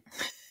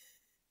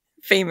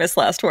 Famous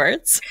last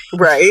words.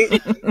 Right.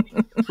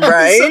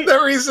 I said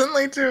that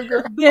recently too,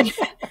 girl.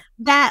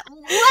 That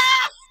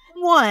last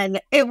one,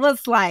 it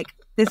was like,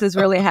 this is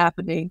really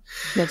happening.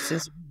 This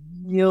is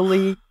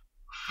really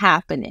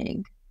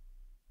happening.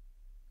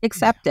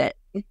 Accept it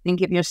and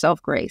give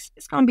yourself grace.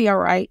 It's going to be all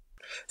right.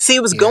 See,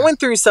 it was going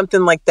through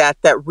something like that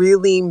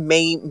really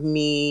made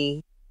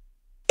me,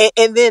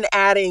 and then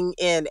adding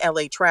in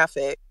LA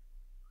traffic.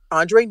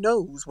 André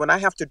knows when I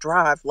have to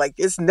drive, like,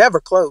 it's never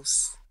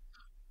close.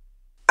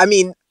 I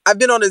mean, I've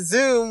been on a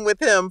Zoom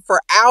with him for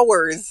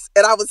hours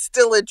and I was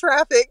still in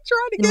traffic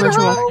trying to get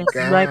home.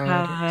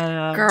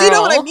 Girl. Do you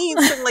know what I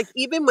mean? So, like,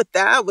 even with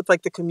that, with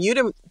like the commute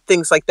and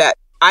things like that,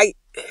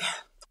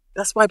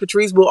 that's why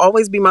Patryce will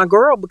always be my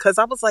girl, because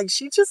I was like,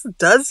 she just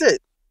does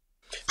it.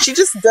 She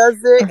just does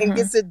it and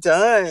gets it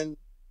done.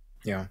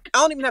 Yeah. I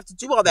don't even have to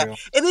do all that. Yeah.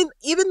 And then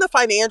even the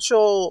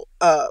financial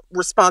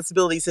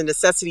responsibilities and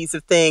necessities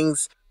of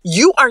things,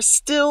 you are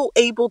still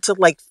able to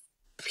like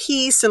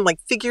piece and like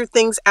figure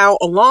things out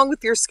along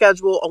with your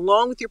schedule,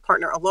 along with your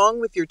partner,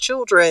 along with your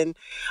children,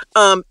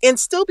 and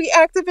still be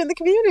active in the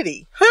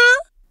community.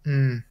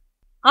 Huh?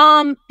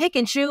 Pick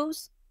and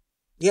choose.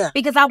 Yeah.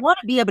 Because I want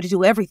to be able to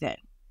do everything,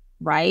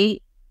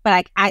 right?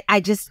 But I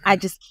just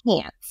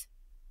can't,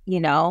 you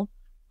know?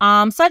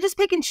 So I just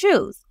pick and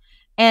choose.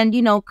 And,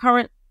 you know,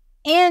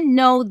 and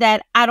know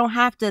that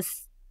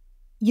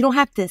you don't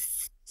have to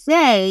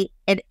say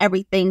at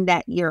everything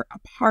that you're a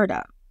part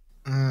of.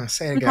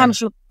 Say it again.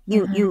 Sometimes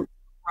you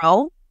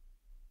grow,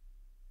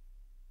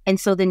 and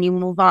so then you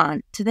move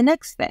on to the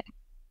next thing.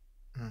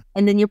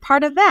 And then you're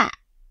part of that.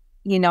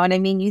 You know what I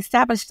mean? You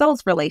establish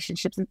those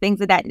relationships and things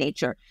of that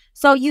nature.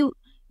 So you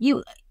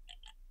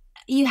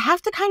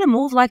have to kind of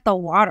move like the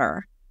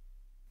water.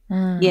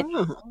 You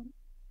know?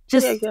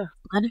 Just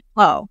let it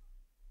flow.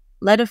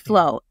 Let it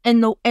flow.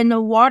 And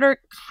the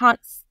water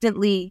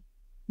constantly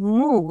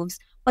moves,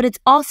 but it's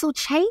also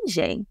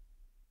changing.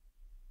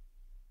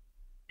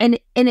 And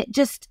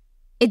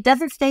it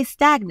doesn't stay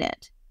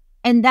stagnant.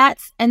 And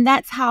that's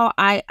how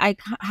I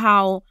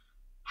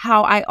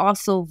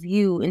also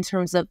view in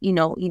terms of, you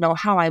know,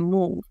 how I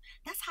move.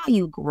 That's how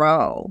you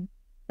grow.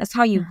 That's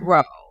how you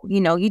grow.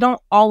 You know, you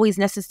don't always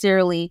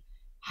necessarily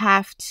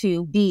have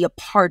to be a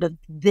part of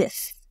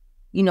this.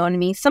 You know what I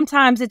mean?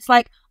 Sometimes it's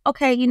like,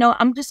 okay, you know,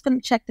 I'm just going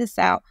to check this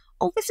out.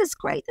 Oh, this is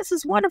great. This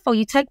is wonderful.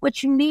 You take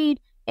what you need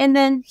and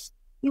then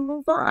you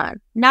move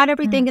on. Not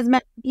everything is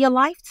meant to be a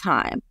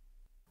lifetime.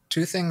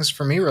 Two things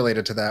for me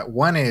related to that.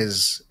 One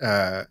is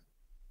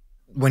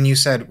when you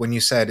said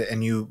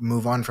and you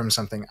move on from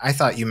something, I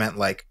thought you meant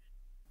like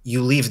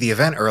you leave the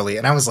event early.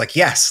 And I was like,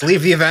 yes,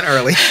 leave the event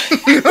early.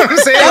 You know what I'm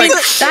saying? Like,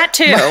 that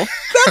too.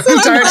 That's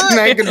entire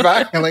tonight,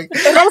 goodbye. Like,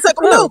 and I was like,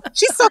 oh no,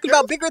 she's talking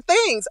about bigger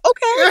things.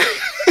 Okay.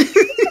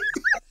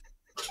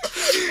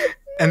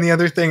 And the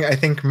other thing I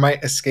think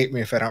might escape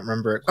me if I don't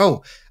remember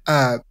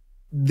it.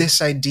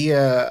 This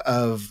idea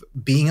of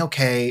being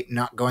okay,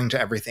 not going to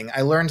everything.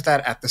 I learned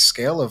that at the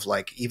scale of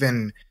like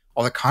even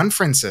all the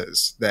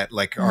conferences that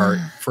like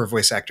are for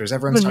voice actors.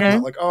 Everyone's talking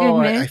about like, oh,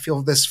 I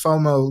feel this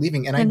FOMO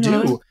leaving. And I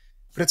do.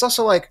 But it's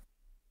also like,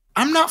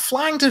 I'm not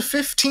flying to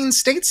 15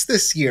 states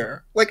this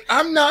year. Like,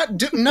 I'm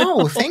not.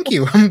 No, thank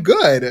you. I'm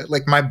good.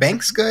 Like, my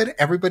bank's good.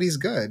 Everybody's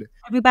good.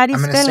 Everybody's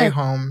I'm going to stay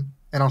home.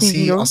 And I'll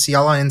see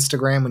y'all on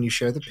Instagram when you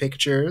share the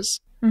pictures.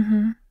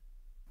 And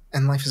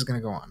life is going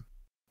to go on.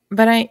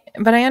 But I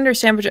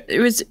understand. But it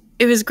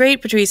was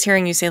great, Patryce,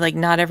 hearing you say like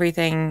not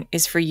everything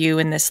is for you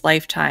in this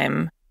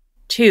lifetime,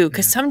 too.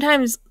 Because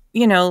sometimes,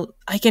 you know,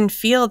 I can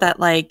feel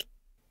that like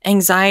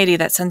anxiety,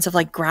 that sense of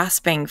like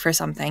grasping for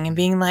something and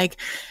being like,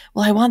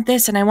 well, I want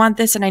this and I want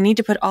this and I need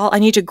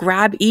to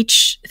grab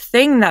each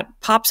thing that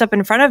pops up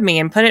in front of me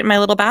and put it in my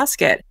little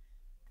basket.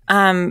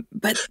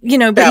 But you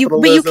know, but you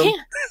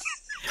can't.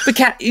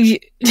 But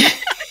it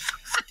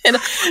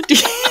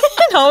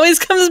always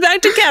comes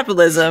back to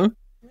capitalism.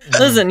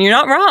 Listen, you're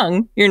not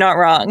wrong. You're not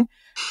wrong.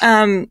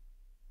 And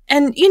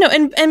you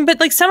know, but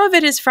like some of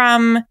it is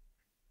from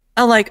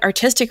a like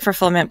artistic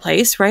fulfillment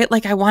place, right?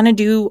 Like I want to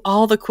do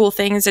all the cool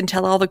things and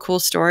tell all the cool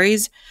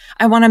stories.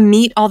 I want to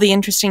meet all the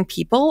interesting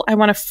people. I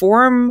want to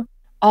form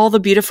all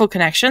the beautiful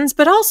connections,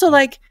 but also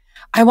like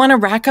I want to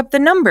rack up the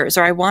numbers,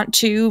 or I want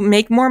to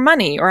make more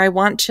money, or I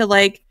want to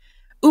like,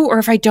 or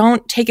if I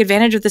don't take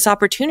advantage of this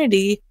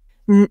opportunity,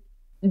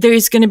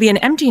 there's going to be an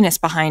emptiness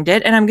behind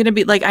it. And I'm going to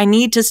be like, I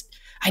need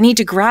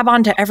to grab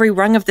onto every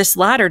rung of this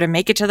ladder to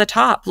make it to the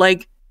top.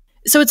 Like,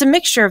 so it's a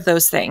mixture of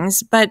those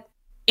things, but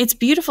it's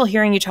beautiful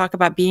hearing you talk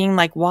about being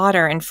like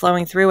water and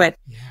flowing through it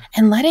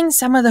and letting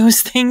some of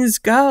those things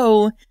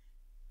go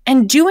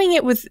and doing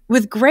it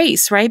with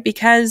grace, right?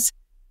 Because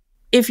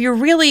if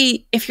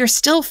you're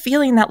still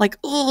feeling that like,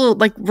 oh,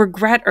 like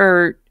regret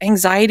or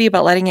anxiety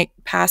about letting it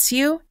pass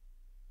you,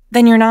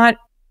 then you're not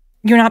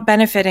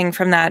benefiting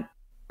from that,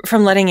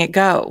 from letting it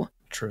go.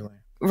 Truly.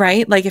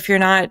 Right? Like if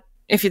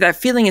that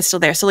feeling is still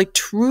there. So like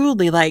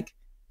truly like,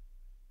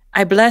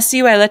 I bless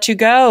you, I let you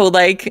go.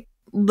 Like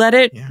let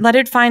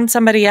it find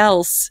somebody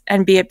else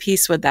and be at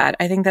peace with that.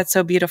 I think that's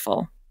so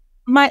beautiful.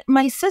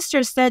 My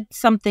sister said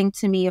something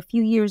to me a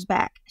few years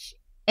back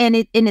and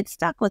it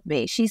stuck with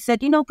me. She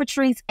said, you know,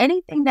 Patryce,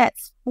 anything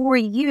that's for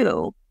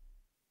you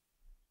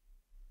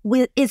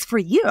is for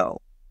you.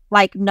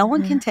 Like no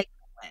one can take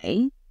it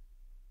away.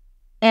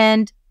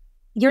 And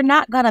you're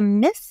not going to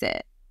miss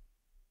it.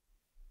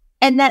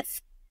 And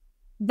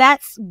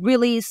that's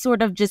really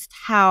sort of just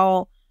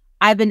how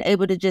I've been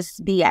able to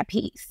just be at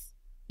peace,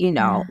 you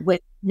know,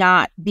 with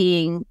not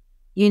being,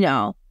 you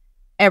know,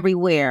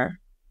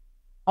 everywhere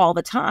all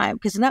the time.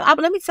 Because let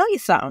me tell you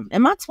something.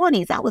 In my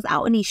 20s, I was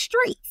out in these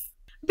streets.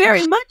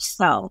 Very much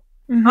so.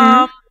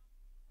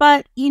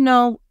 But, you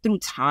know, through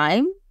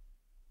time,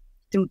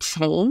 through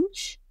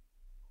change,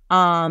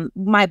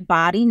 my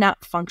body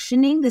not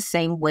functioning the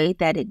same way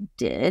that it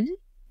did,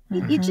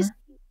 you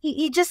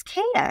you just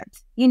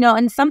can't, you know,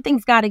 and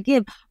something's got to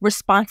give.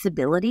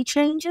 Responsibility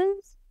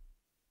changes,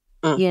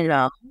 you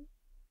know,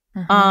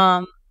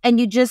 and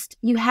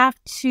you have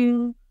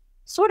to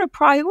sort of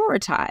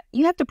prioritize.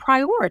 You have to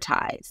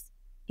prioritize,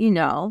 you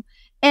know,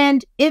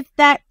 and if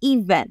that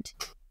event,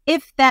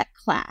 if that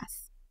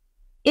class,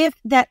 if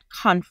that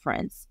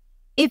conference,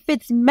 if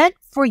it's meant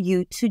for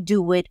you to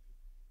do it,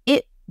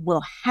 it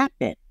will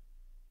happen.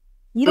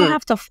 You don't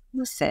have to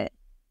force it.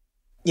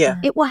 Yeah.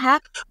 It will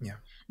happen. Yeah.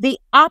 The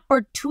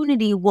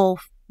opportunity will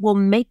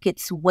make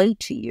its way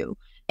to you,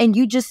 and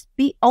you just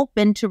be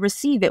open to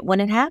receive it when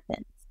it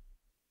happens.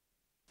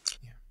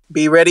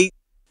 Be ready,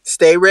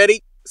 stay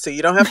ready, so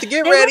you don't have to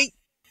get ready.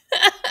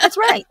 That's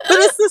right. But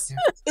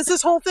it's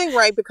this whole thing,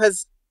 right?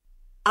 Because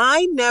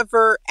I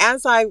never,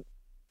 as I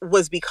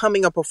was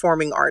becoming a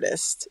performing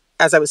artist,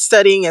 as I was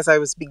studying, as I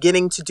was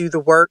beginning to do the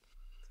work,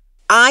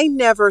 I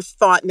never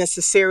thought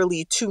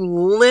necessarily to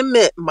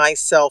limit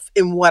myself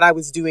in what I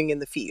was doing in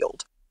the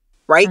field,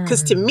 right?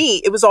 Because to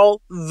me, it was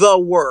all the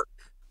work,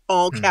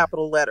 all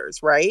capital letters,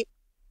 right?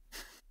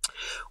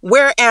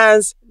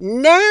 Whereas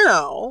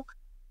now,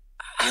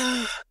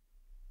 I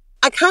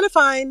kind of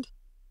find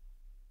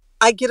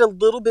I get a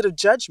little bit of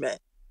judgment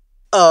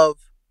of,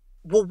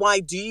 well,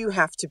 why do you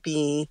have to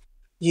be,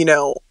 you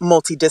know,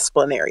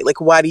 multidisciplinary? Like,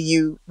 why do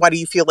you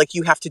feel like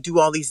you have to do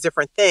all these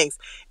different things?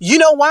 You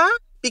know why?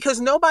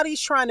 Because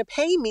nobody's trying to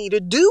pay me to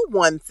do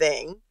one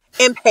thing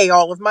and pay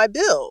all of my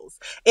bills.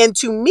 And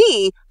to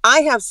me,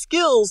 I have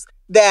skills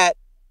that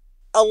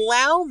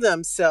allow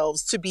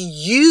themselves to be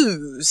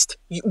used,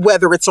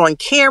 whether it's on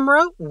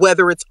camera,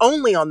 whether it's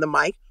only on the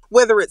mic,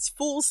 whether it's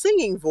full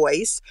singing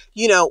voice,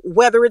 you know,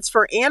 whether it's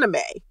for anime.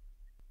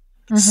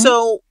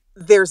 So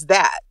there's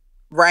that,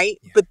 right?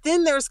 Yeah. But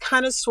then there's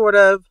kind of sort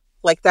of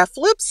like that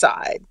flip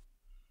side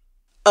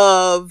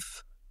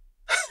of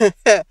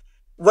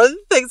one of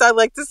the things I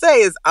like to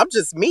say is I'm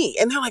just me.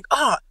 And they're like,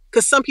 oh,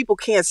 because some people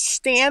can't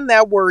stand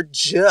that word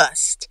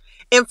just.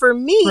 And for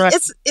me, right,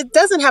 it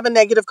doesn't have a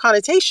negative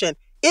connotation.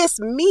 It's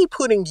me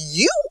putting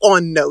you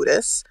on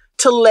notice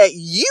to let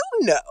you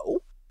know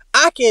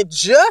I can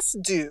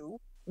just do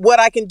what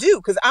I can do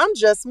because I'm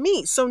just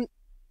me. So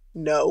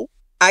no,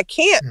 I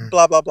can't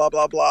blah, blah, blah,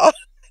 blah, blah,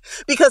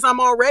 because I'm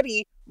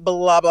already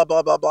blah, blah,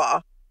 blah, blah,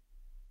 blah.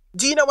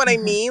 Do you know what I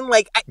mean?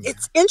 Like,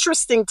 it's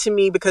interesting to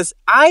me because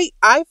I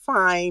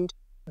find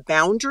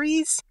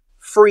boundaries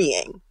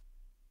freeing.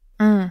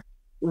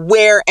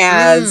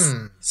 Whereas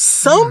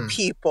some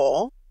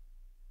people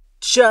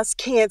just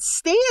can't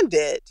stand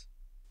it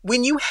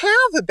when you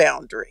have a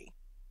boundary.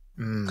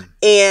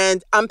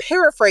 And I'm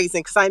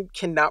paraphrasing because I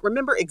cannot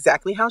remember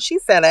exactly how she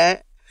said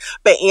it.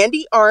 But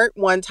Andy Arndt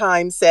one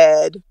time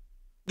said,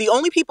 the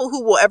only people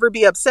who will ever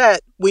be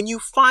upset when you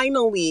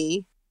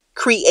finally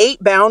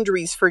create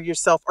boundaries for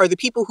yourself are the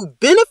people who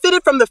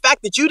benefited from the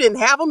fact that you didn't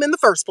have them in the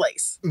first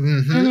place. So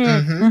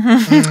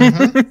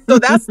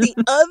that's the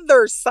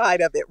other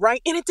side of it,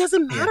 right? And it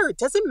doesn't matter. It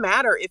doesn't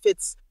matter if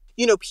it's,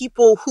 you know,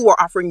 people who are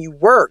offering you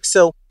work.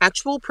 So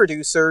actual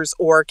producers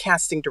or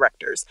casting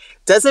directors.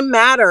 Doesn't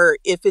matter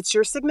if it's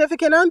your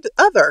significant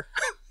other.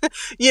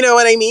 You know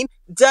what I mean?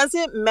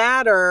 Doesn't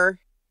matter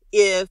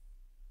if,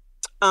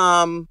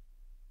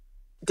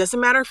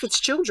 doesn't matter if it's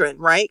children,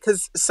 right?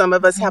 Because some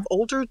of us have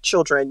older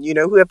children, you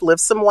know, who have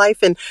lived some life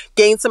and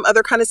gained some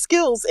other kind of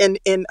skills and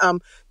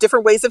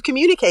different ways of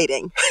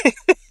communicating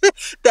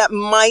that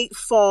might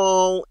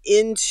fall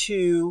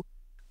into,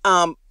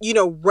 you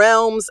know,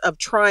 realms of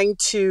trying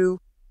to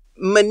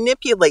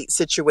manipulate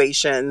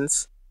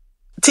situations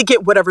to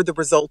get whatever the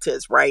result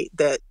is, right?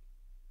 That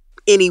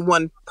any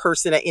one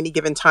person at any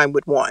given time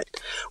would want.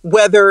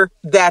 Whether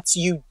that's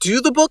you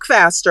do the book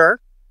faster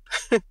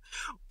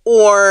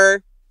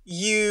or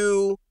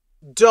you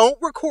don't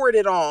record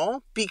it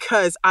all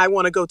because I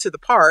want to go to the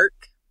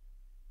park,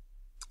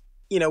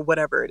 you know,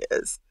 whatever it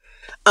is.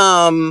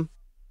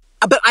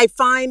 But I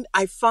find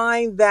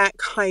that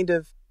kind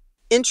of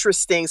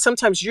interesting.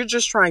 Sometimes you're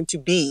just trying to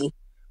be,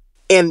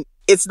 and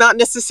it's not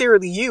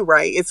necessarily you,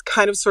 right? It's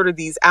kind of sort of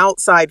these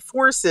outside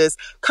forces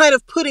kind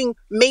of putting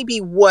maybe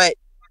what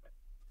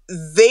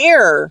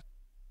their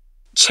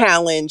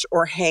challenge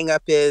or hang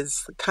up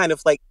is, kind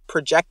of like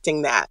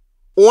projecting that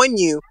on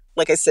you.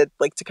 Like I said,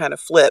 like to kind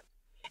of flip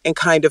and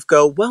kind of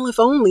go, well, if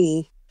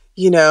only,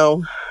 you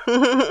know,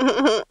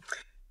 I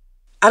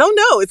don't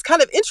know. It's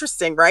kind of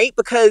interesting, right?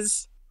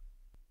 Because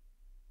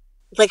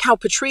like how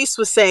Patryce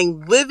was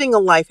saying, living a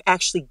life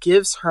actually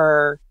gives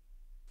her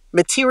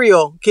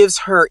material, gives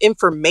her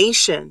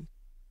information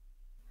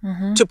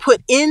to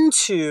put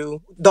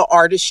into the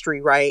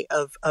artistry, right?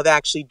 Of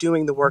actually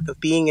doing the work, of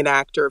being an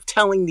actor, of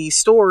telling these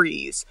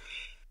stories.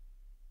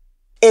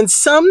 And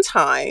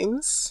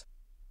sometimes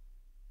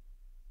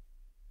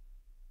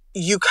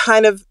you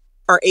kind of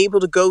are able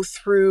to go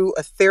through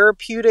a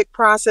therapeutic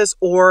process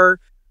or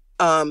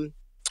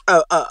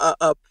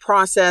a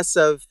process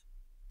of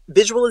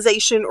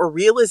visualization or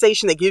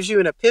realization that gives you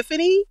an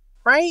epiphany,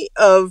 right?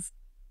 Of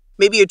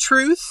maybe a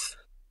truth.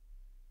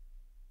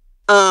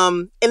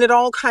 And it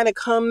all kind of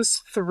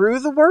comes through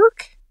the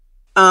work.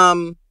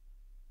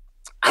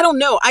 I don't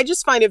know. I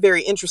just find it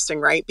very interesting,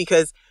 right?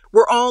 Because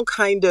we're all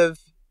kind of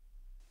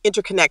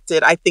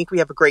interconnected. I think we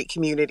have a great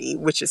community,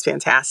 which is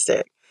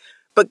fantastic.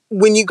 But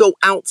when you go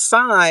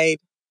outside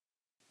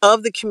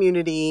of the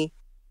community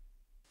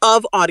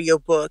of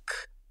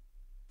audiobook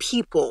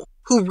people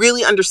who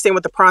really understand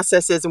what the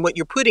process is and what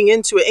you're putting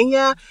into it. And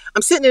yeah,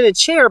 I'm sitting in a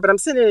chair, but I'm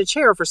sitting in a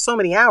chair for so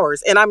many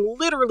hours and I'm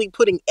literally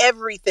putting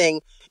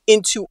everything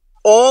into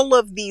all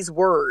of these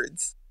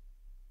words.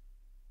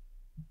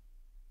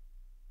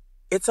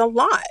 It's a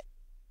lot.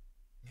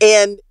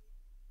 And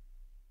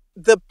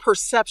the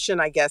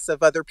perception, I guess,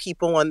 of other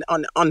people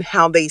on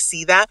how they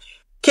see that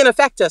can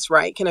affect us,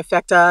 right? Can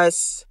affect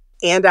us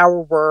and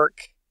our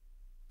work.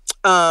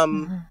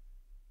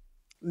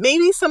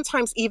 Maybe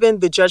sometimes even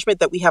the judgment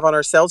that we have on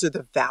ourselves or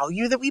the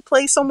value that we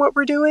place on what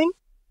we're doing,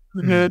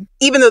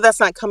 even though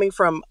that's not coming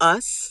from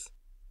us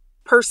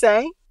per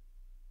se.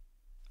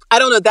 I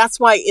don't know. That's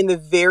why in the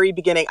very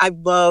beginning, I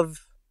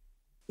love,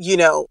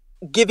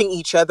 giving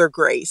each other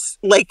grace.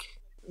 Like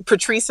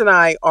Patryce and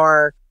I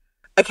are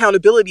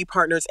accountability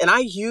partners, and I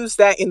use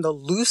that in the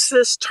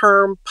loosest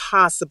term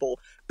possible,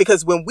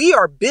 because when we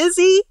are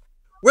busy,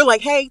 we're like,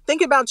 hey,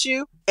 think about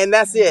you. And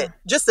that's it.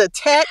 Just a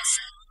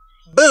text.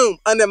 Boom,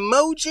 an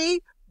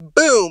emoji,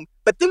 boom.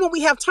 But then when we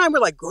have time, we're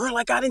like, girl,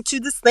 I got into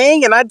this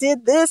thing and I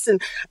did this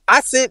and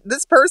I sent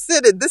this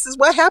person and this is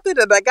what happened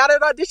and I got an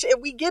audition,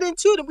 and we get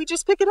into it and we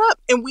just pick it up,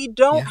 and we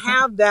don't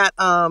have that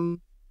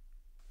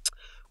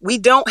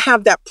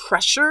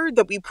pressure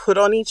that we put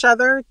on each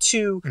other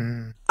to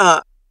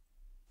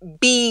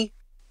be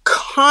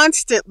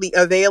constantly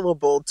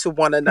available to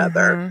one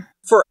another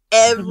for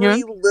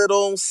every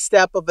little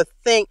step of a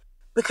thing,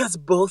 because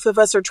both of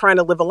us are trying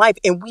to live a life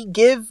and we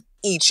give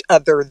each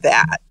other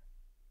that.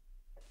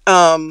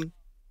 And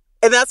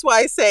that's why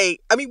I say,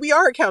 we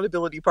are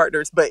accountability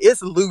partners, but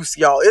it's loose,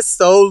 y'all. It's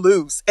so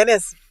loose and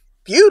it's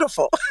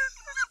beautiful.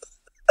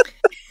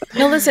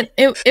 No, listen,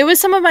 it was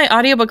some of my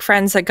audiobook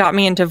friends that got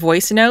me into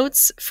voice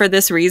notes for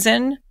this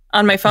reason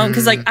on my phone.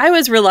 Cause I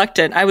was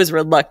reluctant.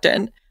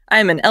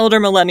 I'm an elder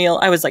millennial.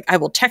 I was like, I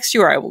will text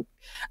you, or I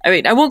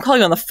won't call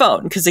you on the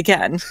phone because,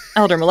 again,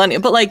 elder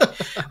millennial. But like,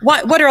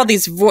 what are all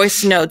these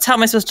voice notes? How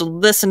am I supposed to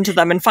listen to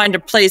them and find a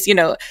place,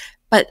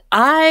 But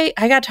I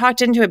got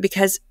talked into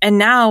it and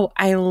now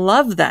I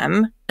love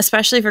them,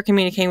 especially for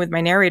communicating with my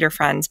narrator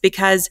friends,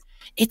 because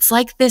it's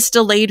like this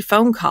delayed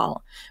phone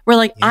call where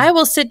like, I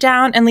will sit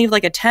down and leave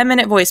like a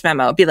 10-minute voice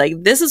memo, be like,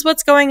 this is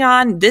what's going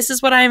on. This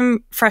is what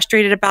I'm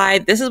frustrated by.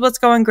 This is what's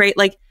going great.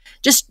 Like,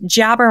 just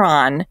jabber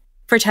on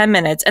for 10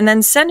 minutes and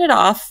then send it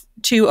off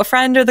to a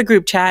friend or the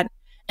group chat.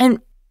 And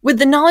with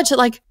the knowledge that,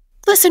 like,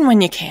 listen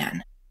when you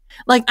can.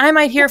 Like, I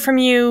might hear from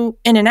you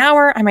in an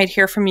hour. I might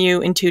hear from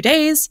you in 2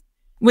 days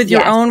with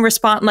your own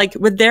response, like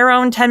with their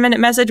own 10-minute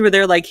message where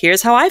they're like,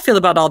 here's how I feel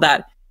about all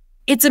that.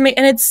 It's amazing.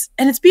 And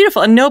it's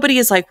beautiful. And nobody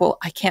is like, well,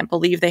 I can't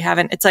believe they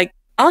haven't. It's like,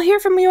 I'll hear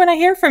from you when I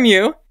hear from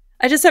you.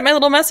 I just sent my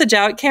little message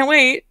out. Can't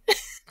wait.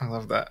 I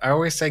love that. I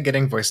always say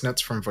getting voice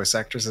notes from voice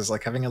actors is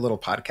like having a little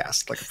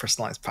podcast, like a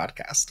personalized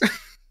podcast.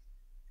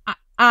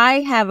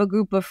 I have a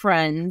group of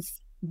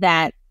friends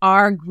that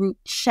our group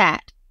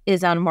chat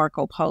is on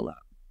Marco Polo,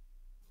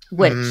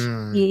 which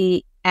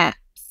he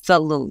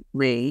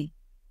absolutely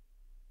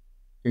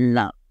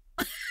loves.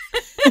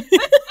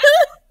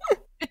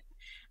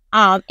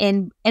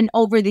 And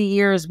over the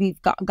years,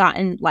 we've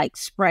gotten like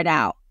spread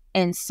out.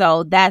 And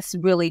so that's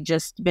really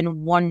just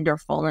been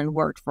wonderful and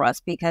worked for us,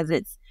 because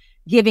it's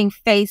giving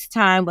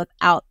FaceTime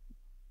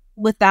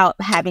without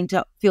having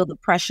to feel the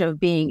pressure of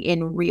being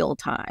in real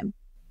time.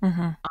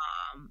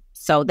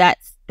 So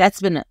that's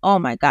been, oh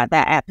my God,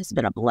 that app has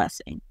been a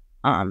blessing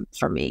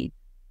for me.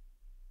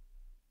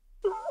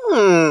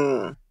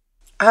 I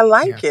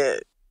like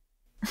it.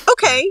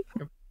 Okay.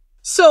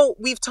 So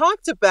we've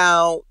talked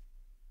about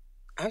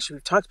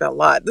a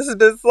lot. This has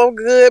been so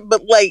good,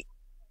 but like,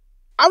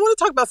 I want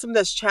to talk about something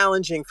that's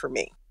challenging for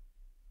me.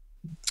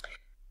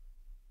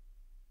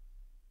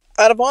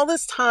 Out of all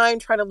this time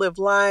trying to live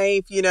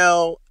life,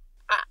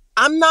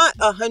 I'm not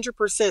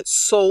 100%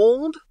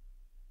 sold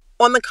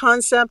on the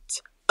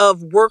concept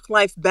of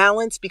work-life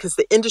balance, because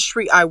the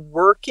industry I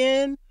work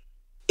in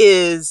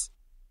is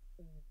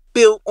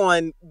built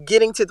on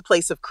getting to the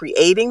place of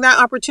creating that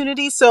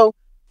opportunity. So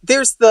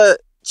there's the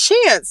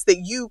chance that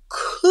you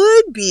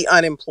could be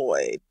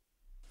unemployed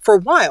for a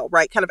while,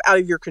 right? Kind of out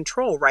of your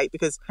control, right?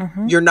 Because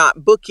you're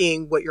not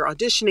booking what you're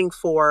auditioning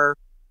for,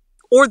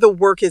 or the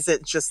work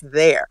isn't just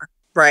there,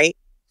 right?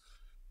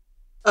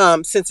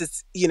 Since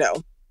it's,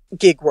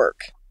 gig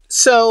work.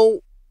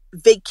 So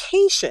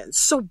vacations.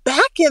 So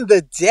back in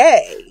the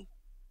day,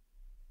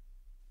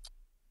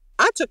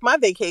 I took my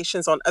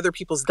vacations on other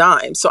people's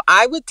dime. So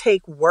I would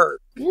take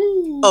work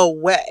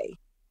away,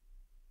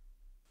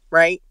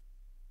 right?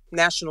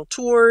 National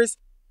tours,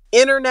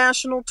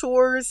 international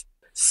tours,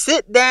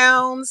 sit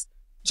downs,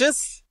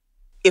 just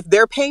if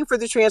they're paying for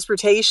the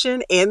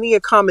transportation and the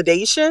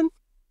accommodation.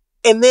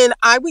 And then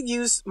I would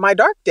use my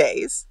dark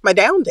days, my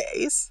down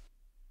days,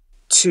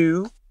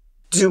 to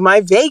do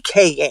my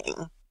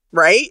vacating,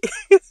 right?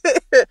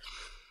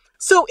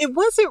 So it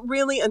wasn't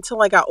really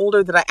until I got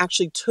older that I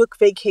actually took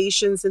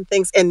vacations and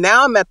things. And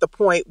now I'm at the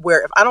point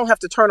where if I don't have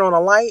to turn on a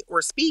light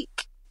or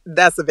speak,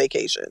 that's a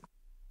vacation.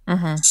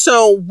 Mm-hmm.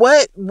 So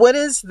what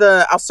is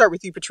I'll start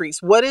with you,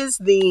 Patryce. What is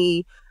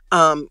the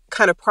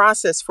kind of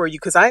process for you?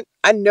 Because I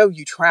know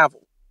you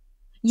travel.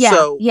 Yeah.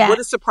 So Yeah. what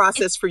is the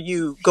process for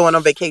you going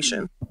on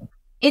vacation?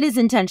 It is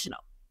intentional.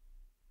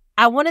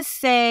 I want to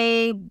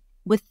say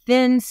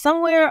within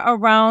somewhere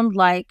around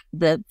like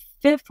the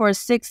 5th or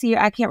 6th year,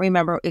 I can't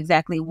remember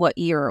exactly what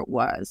year it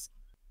was.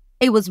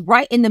 It was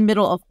right in the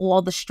middle of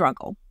all the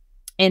struggle.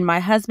 And my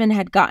husband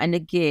had gotten a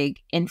gig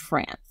in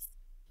France.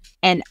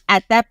 And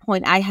at that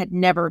point, I had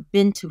never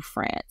been to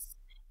France.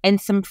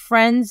 And some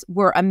friends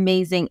were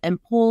amazing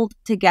and pulled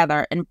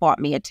together and bought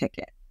me a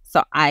ticket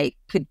so I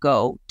could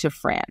go to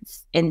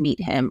France and meet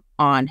him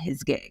on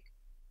his gig.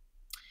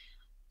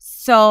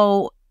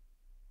 So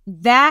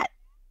that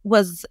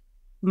was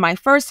my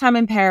first time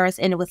in Paris,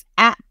 and it was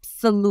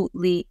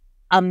absolutely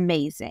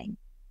amazing.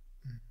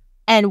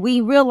 And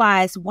we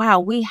realized, wow,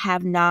 we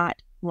have not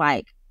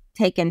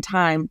taken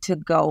time to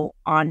go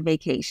on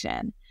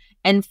vacation.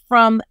 And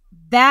from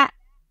that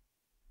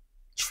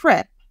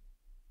trip,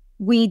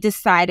 we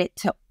decided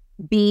to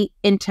be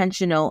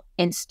intentional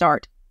and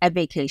start a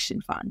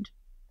vacation fund.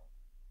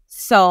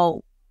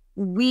 So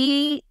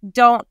we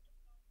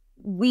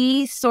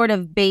sort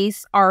of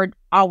base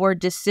our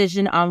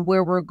decision on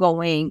where we're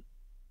going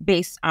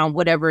based on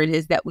whatever it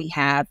is that we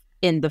have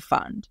in the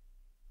fund.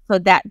 So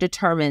that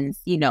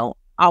determines,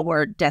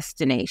 our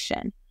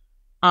destination,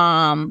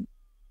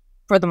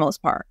 for the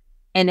most part.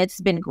 And it's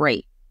been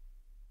great.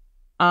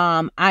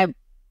 I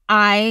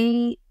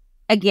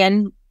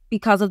again,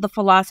 because of the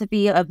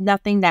philosophy of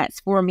nothing that's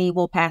for me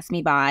will pass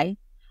me by,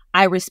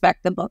 I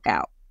respect the book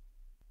out.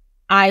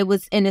 I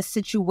was in a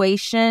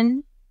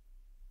situation,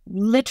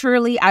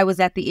 literally, I was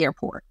at the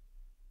airport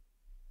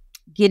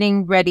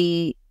getting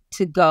ready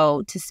to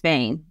go to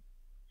Spain.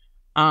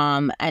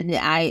 And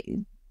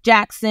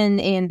Jackson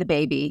and the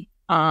baby,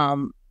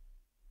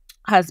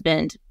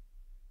 husband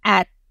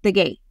at the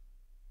gate.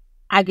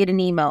 I get an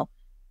email.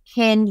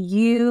 Can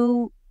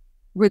you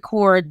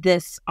record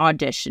this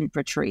audition,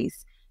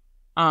 Patryce?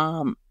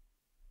 I'm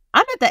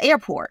at the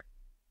airport,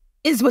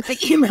 is what the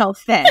email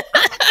said.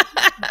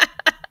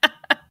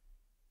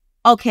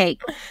 Okay,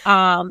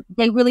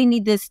 they really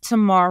need this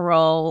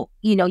tomorrow.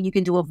 You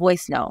can do a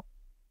voice note.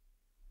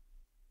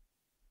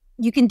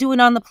 You can do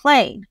it on the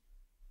plane.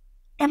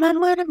 And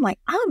I'm like,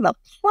 on the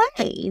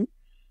plane?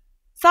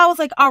 So I was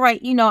like, all right,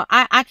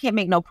 I can't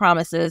make no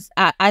promises.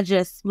 I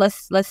just,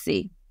 let's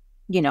see.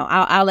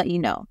 I'll let you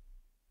know.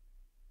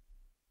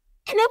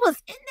 And it was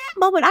in that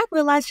moment I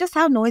realized just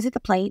how noisy the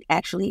plane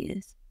actually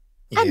is.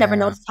 I never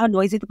noticed how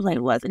noisy the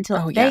plane was until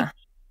I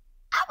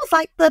was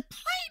like, the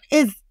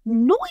plane is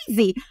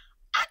noisy.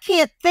 I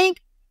can't think.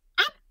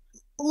 I'm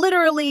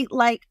literally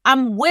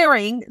I'm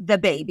wearing the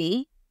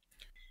baby.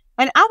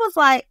 And I was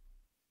like,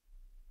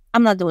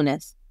 I'm not doing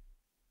this.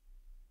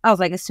 I was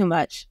like, it's too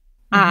much.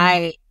 Mm-hmm.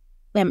 I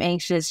am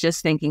anxious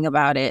just thinking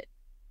about it.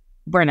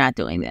 We're not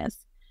doing this.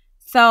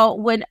 So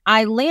when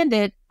I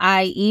landed,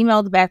 I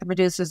emailed back the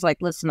producers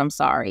listen, I'm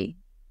sorry.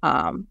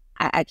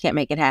 I can't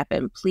make it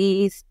happen.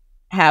 Please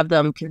have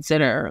them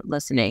consider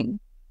listening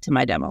to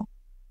my demo.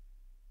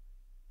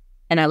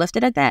 And I left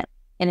it at that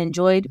and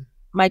enjoyed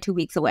my 2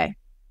 weeks away.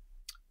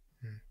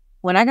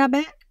 When I got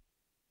back,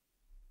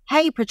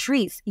 hey,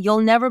 Patryce,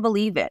 you'll never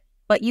believe it,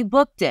 but you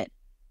booked it.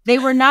 They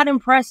were not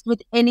impressed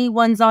with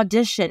anyone's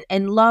audition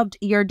and loved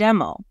your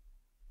demo.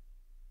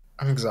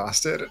 I'm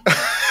exhausted.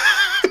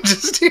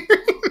 Just hearing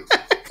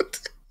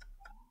that.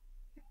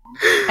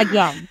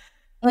 Again,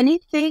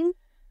 anything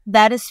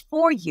that is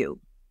for you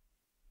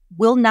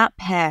will not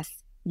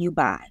pass you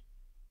by.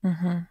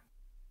 Mm-hmm.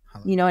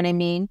 You know what I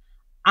mean?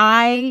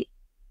 I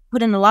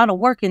put in a lot of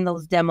work in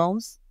those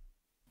demos.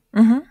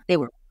 Mm-hmm. They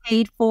were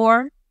paid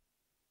for.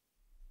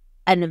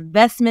 An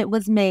investment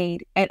was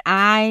made. And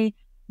I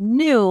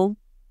knew,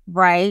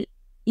 right,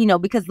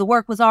 because the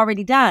work was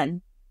already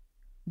done,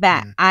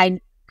 that I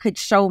could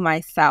show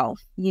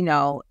myself, in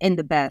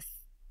the best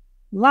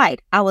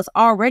light. I was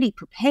already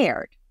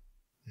prepared.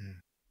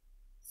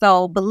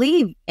 So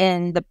believe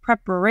in the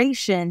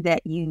preparation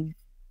that you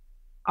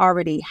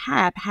already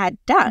had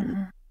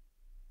done.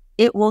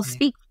 It will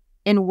speak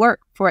and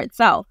work for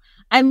itself.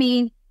 I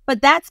mean, but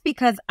that's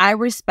because I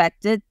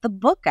respected the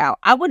book out.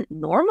 I wouldn't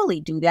normally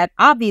do that.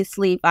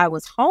 Obviously, if I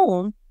was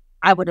home,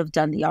 I would have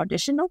done the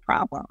audition, no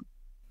problem.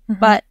 Mm-hmm.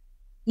 But,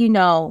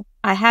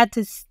 I had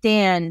to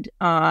stand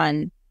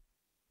on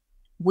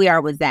where I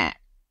was at.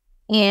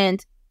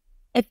 And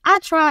if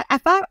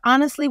I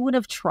honestly would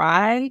have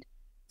tried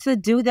to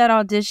do that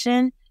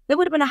audition, it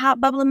would have been a hot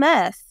bubbly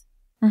mess.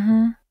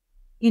 Mm-hmm.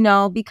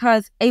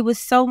 Because it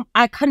was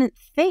I couldn't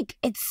think.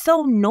 It's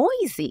so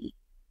noisy.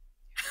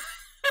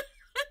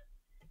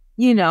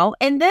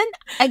 And then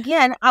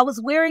again, I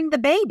was wearing the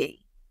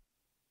baby.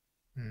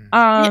 You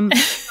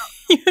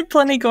had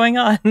plenty going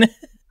on.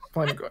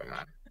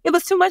 It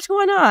was too much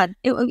going on.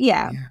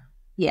 Yeah.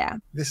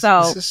 This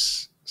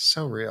is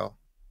so real.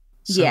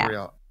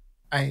 Real.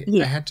 I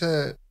Yeah. had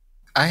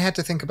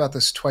to think about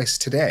this twice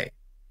today,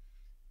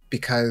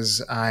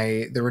 because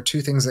there were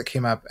two things that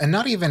came up, and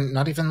not even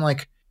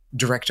like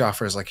direct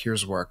offers, like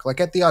here's work,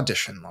 like at the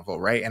audition level,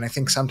 right? And I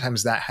think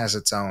sometimes that has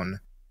its own,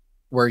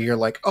 where you're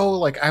like, oh,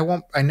 like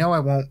I know I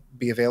won't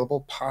be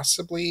available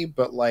possibly,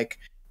 but like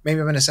maybe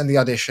I'm going to send the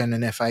audition,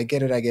 and if I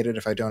get it, I get it.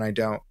 If I don't, I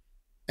don't.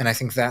 And I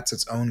think that's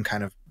its own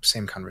kind of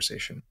same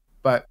conversation.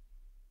 But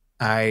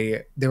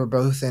they were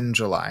both in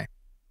July,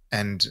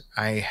 and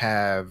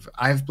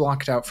I've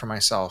blocked out for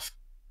myself,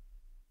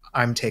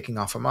 I'm taking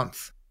off a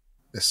month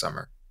this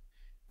summer.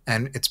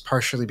 And it's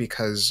partially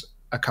because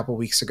a couple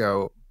weeks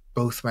ago,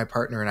 both my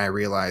partner and I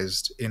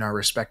realized in our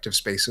respective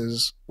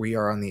spaces, we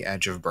are on the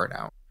edge of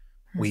burnout.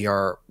 We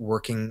are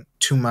working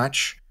too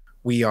much.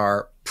 We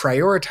are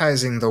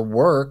prioritizing the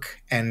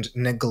work and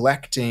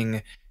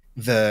neglecting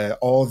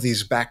all of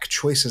these back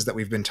choices that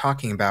we've been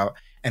talking about,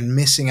 and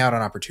missing out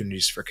on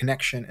opportunities for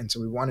connection. And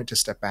so we wanted to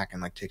step back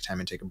and like take time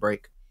and take a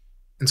break.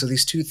 And so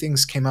these two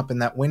things came up in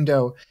that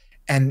window.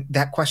 And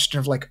that question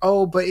of like,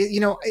 oh, but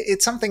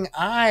it's something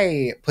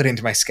I put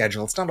into my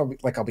schedule. It's not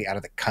like I'll be out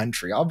of the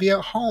country. I'll be at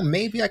home.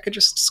 Maybe I could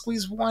just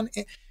squeeze one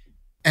in.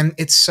 And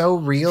it's so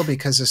real,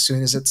 because as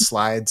soon as it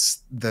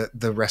slides,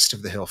 the rest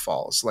of the hill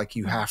falls. Like,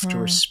 you have to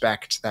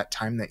respect that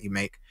time that you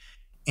make.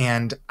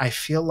 And I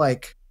feel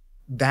like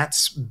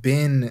that's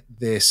been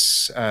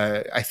this,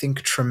 I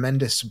think,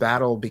 tremendous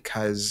battle,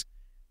 because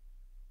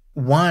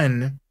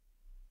one,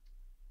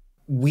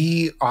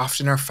 we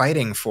often are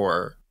fighting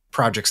for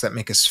projects that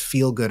make us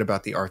feel good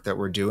about the art that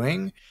we're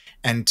doing.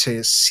 And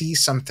to see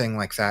something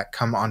like that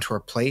come onto our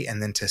plate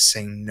and then to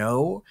say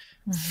no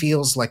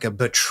feels like a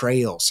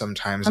betrayal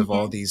sometimes of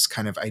all these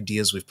kind of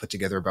ideas we've put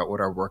together about what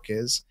our work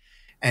is.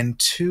 And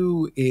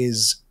two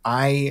is,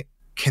 I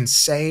can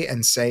say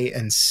and say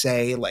and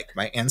say, like,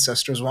 my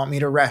ancestors want me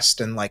to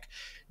rest, and like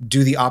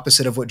do the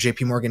opposite of what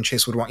JP Morgan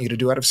Chase would want you to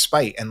do out of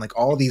spite, and like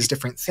all these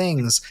different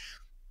things.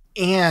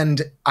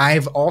 And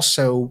I've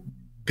also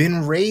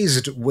been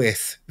raised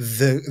with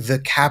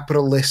the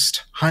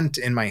capitalist hunt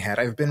in my head.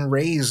 I've been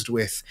raised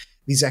with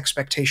these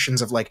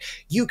expectations of like,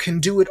 you can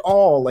do it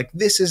all. Like,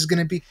 this is going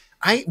to be,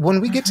 when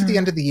we get to the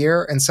end of the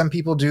year and some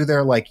people do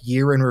their like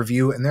year in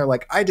review and they're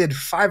like, I did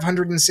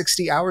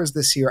 560 hours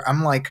this year.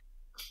 I'm like,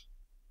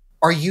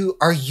 are you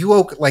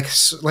okay? Like,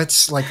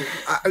 let's like,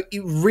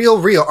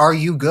 real, are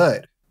you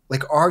good?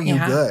 Like, are you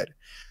good?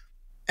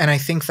 And I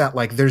think that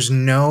like, there's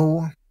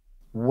no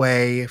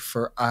way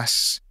for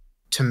us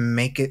to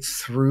make it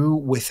through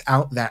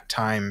without that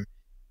time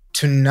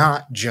to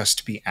not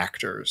just be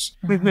actors,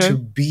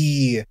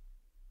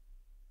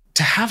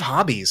 to have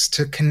hobbies,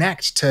 to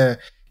connect, to,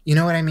 you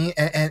know what I mean?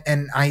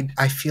 And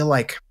I feel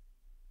like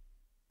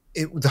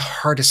the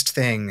hardest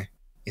thing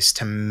is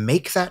to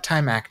make that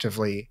time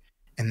actively,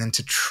 and then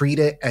to treat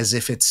it as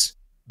if it's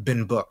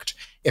been booked.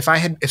 If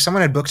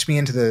someone had booked me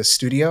into the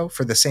studio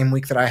for the same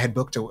week that I had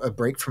booked a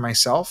break for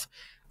myself,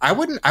 I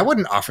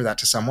wouldn't offer that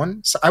to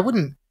someone. So I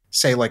wouldn't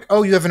say like,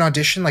 oh, you have an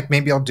audition, like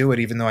maybe I'll do it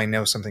even though I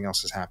know something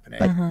else is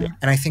happening.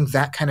 And I think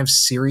that kind of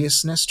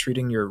seriousness,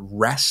 treating your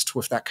rest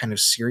with that kind of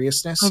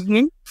seriousness,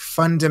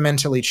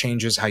 fundamentally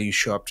changes how you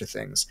show up to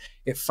things.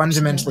 It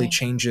fundamentally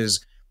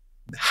changes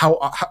how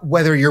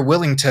whether you're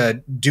willing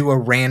to do a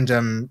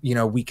random,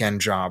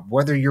 weekend job,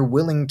 whether you're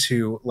willing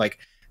to like,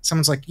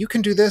 someone's like, you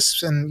can do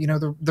this, and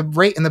the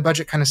rate and the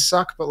budget kind of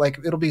suck, but like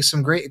it'll be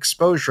some great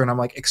exposure. And I'm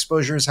like,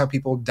 exposure is how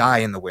people die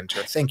in the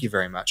winter. Thank you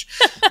very much.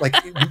 Like,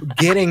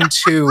 getting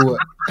to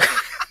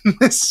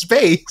this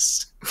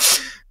space,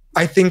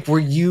 I think where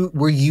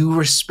you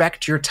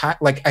respect your time.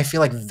 Like, I feel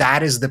like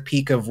that is the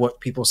peak of what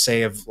people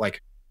say of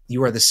like,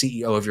 you are the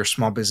CEO of your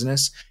small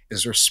business,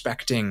 is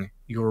respecting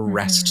your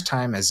rest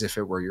time as if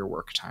it were your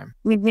work time.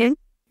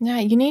 Yeah,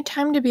 you need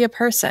time to be a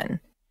person.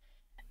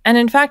 And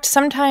in fact,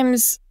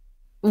 sometimes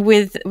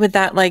with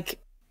that, like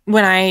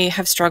when I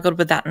have struggled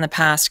with that in the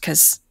past,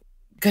 because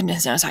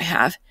goodness knows I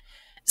have,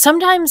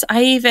 sometimes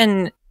I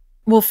even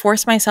will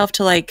force myself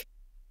to like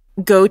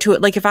go to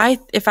it. Like if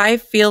I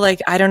feel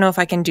like I don't know if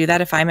I can do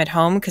that if I'm at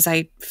home, because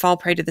I fall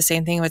prey to the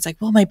same thing where it's like,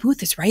 well, my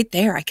booth is right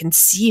there. I can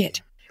see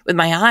it with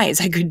my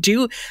eyes. I could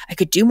do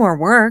more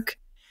work.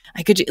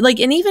 I could like,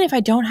 and even if I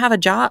don't have a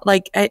job,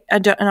 like an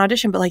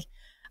audition, but like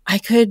I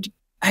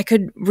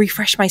could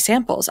refresh my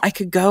samples. I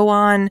could go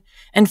on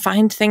and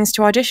find things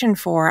to audition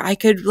for. I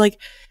could like,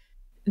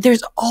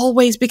 there's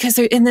always, because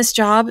they're in this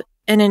job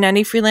and in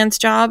any freelance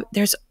job,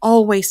 there's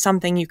always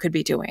something you could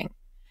be doing.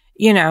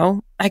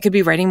 I could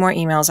be writing more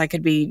emails. I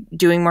could be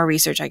doing more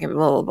research. I could be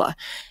blah, blah, blah.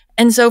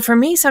 And so for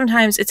me,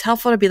 sometimes it's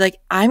helpful to be like,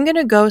 I'm going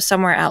to go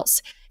somewhere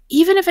else.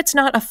 Even if it's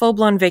not a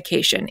full-blown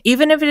vacation,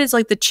 even if it is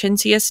like the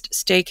chintziest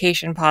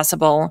staycation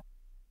possible,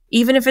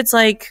 even if it's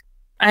like,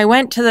 I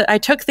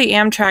took the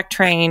Amtrak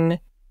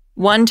train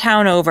one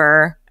town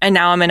over, and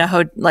now I'm in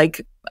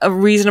a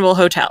reasonable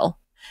hotel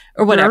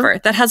or whatever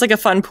that has like a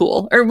fun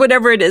pool or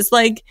whatever it is,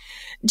 like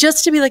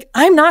just to be like,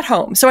 I'm not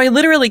home. So I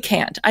literally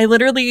can't. I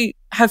literally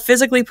have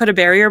physically put a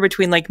barrier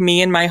between like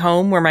me and my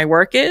home where my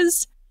work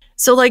is.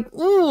 So like,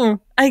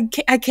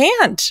 I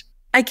can't.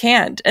 I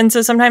can't. And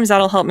so sometimes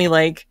that'll help me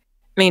like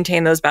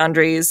maintain those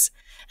boundaries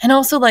and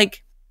also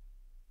like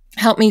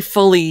help me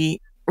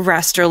fully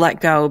rest or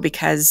let go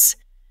because,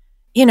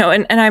 you know,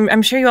 and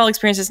I'm sure you all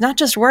experience this, not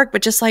just work,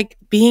 but just like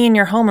being in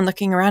your home and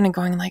looking around and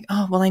going like,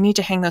 oh, well, I need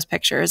to hang those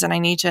pictures and I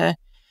need to,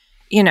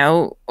 you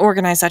know,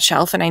 organize that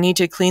shelf and I need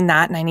to clean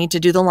that and I need to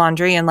do the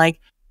laundry and like,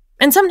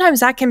 and sometimes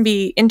that can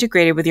be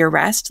integrated with your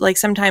rest. Like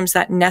sometimes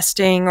that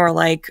nesting or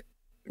like,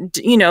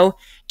 you know,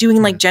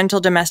 doing like gentle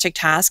domestic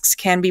tasks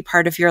can be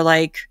part of your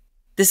like,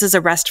 this is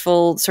a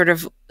restful sort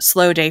of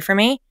slow day for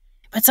me.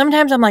 But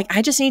sometimes I'm like,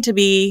 I just need to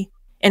be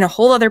in a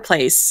whole other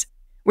place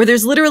where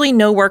there's literally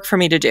no work for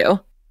me to do.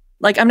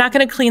 Like, I'm not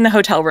going to clean the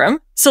hotel room.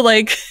 So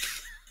like,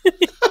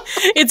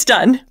 it's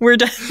done. We're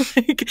done.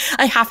 Like,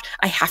 I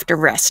have to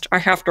rest. I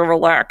have to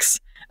relax.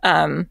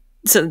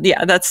 So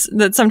yeah, that's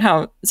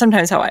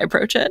sometimes how I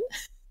approach it.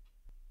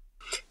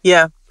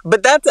 Yeah.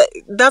 But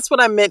that's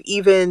what I meant,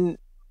 even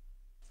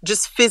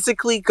just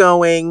physically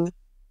going,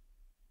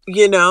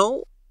 you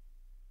know,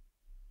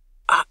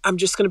 I'm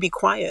just going to be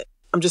quiet.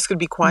 I'm just going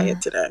to be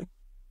quiet today.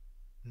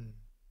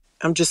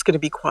 I'm just going to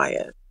be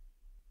quiet.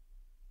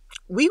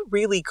 We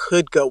really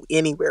could go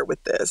anywhere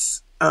with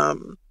this.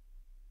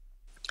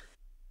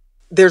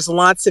 There's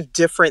lots of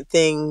different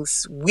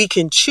things we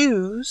can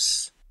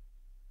choose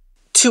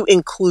to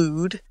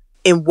include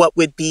in what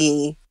would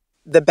be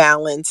the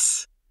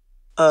balance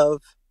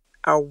of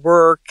our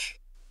work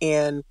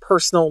and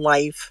personal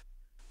life,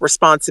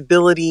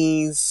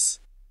 responsibilities,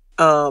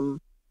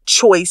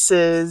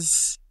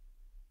 choices,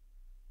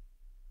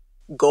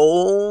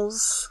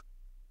 goals,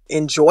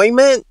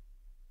 enjoyment.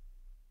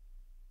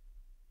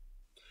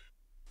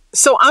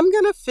 So I'm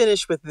going to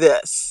finish with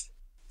this.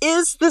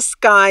 Is the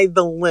sky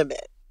the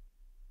limit?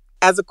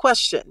 As a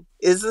question,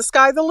 is the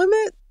sky the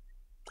limit?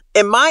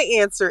 And my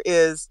answer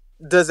is,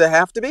 does it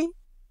have to be?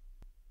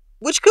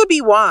 Which could be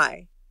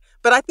why.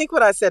 But I think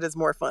what I said is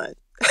more fun.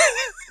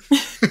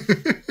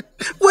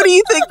 What do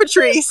you think,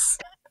 Patryce?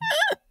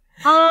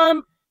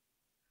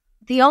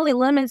 The only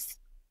limits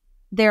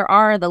there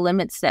are the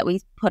limits that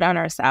we put on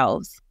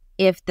ourselves.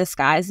 If the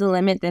sky's the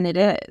limit, then it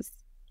is.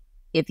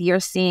 If you're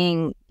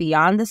seeing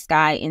beyond the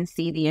sky and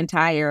see the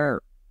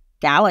entire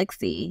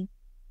galaxy,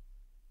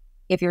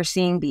 if you're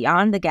seeing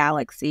beyond the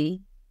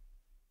galaxy,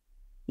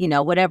 you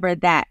know, whatever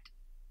that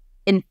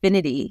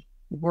infinity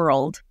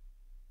world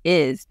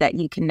is that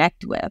you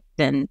connect with,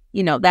 then,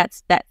 you know,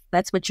 that's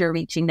what you're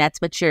reaching. That's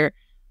what you're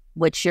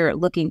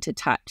looking to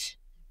touch.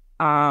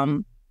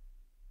 But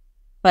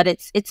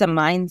it's a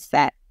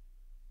mindset.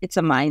 It's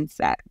a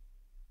mindset,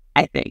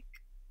 I think.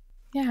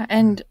 Yeah.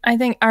 And I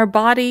think our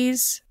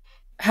bodies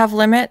have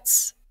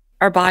limits.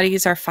 Our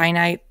bodies are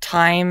finite.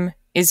 Time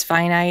is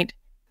finite.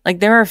 Like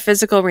there are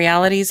physical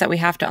realities that we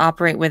have to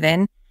operate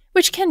within,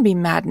 which can be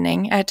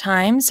maddening at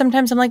times.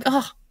 Sometimes I'm like,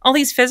 oh, all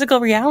these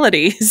physical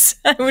realities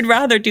I would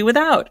rather do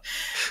without.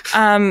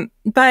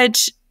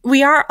 But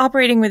we are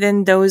operating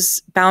within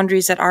those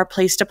boundaries that are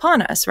placed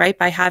upon us, right?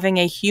 By having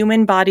a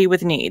human body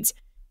with needs.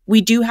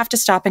 We do have to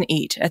stop and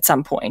eat at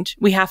some point.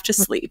 We have to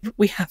sleep.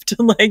 We have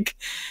to like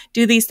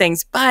do these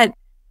things. But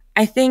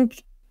I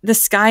think the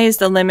sky is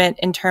the limit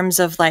in terms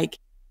of like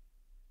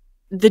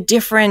the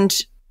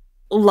different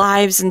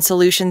lives and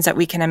solutions that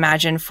we can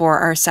imagine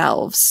for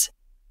ourselves.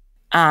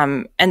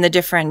 And the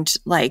different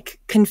like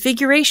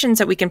configurations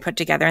that we can put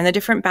together and the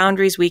different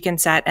boundaries we can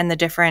set and the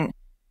different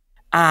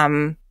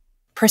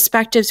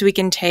perspectives we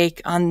can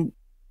take on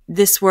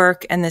this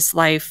work and this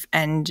life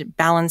and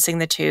balancing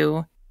the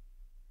two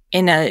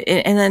in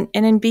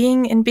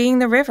being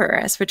the river,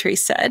 as Patryce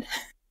said.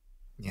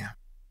 Yeah.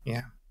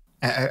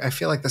 I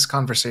feel like this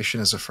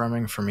conversation is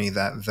affirming for me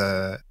that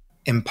the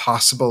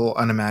impossible,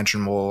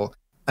 unimaginable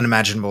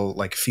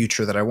like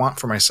future that I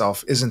want for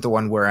myself isn't the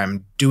one where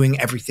I'm doing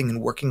everything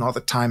and working all the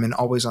time and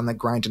always on the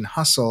grind and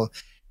hustle.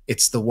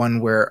 It's the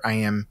one where I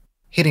am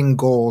hitting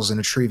goals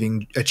and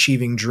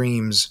achieving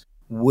dreams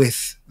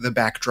with the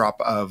backdrop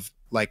of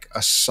like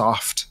a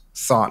soft,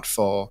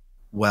 thoughtful,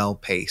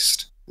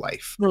 well-paced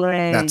life.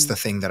 Right. That's the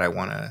thing that I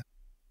want to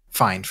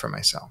find for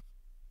myself.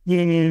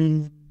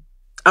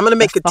 I'm going to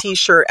make a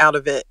t-shirt out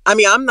of it. I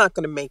mean, I'm not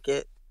going to make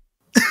it.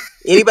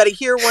 Anybody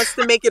here wants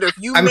to make it? Or if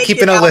you I'm make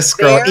keeping it a list,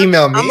 girl.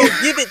 Email me. I'm going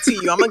to give it to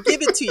you. I'm going to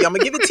give it to you. I'm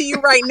going to give it to you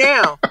right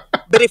now.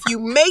 But if you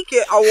make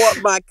it, I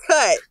want my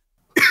cut.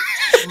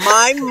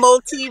 My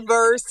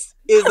multiverse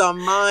is a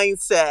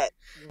mindset.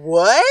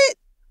 What?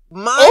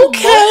 My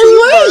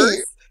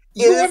multiverse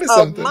is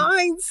a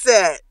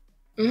mindset.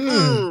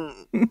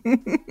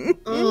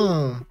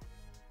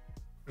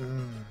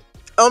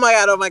 Oh my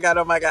God, oh my God,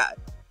 oh my God.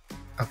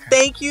 Okay.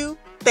 Thank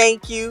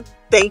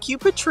you,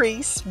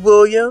 Patryce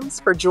Williams,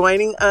 for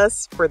joining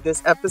us for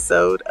this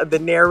episode of the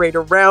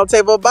Narrator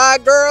Roundtable. My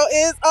girl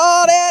is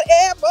on that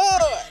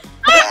airport.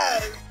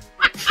 Yes.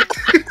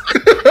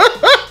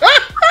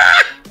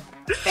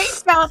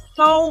 Thanks y'all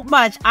so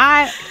much.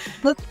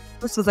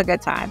 This was a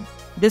good time.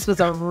 This was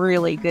a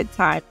really good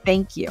time.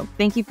 Thank you.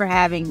 Thank you for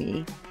having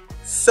me.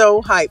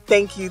 So hyped.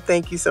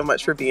 Thank you so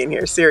much for being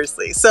here.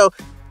 Seriously. So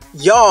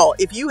y'all,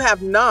 if you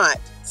have not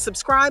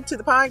subscribe to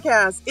the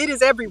podcast. It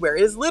is everywhere.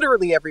 It is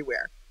literally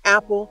everywhere.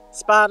 Apple,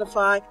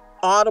 Spotify,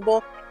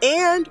 Audible,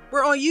 and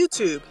we're on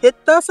YouTube.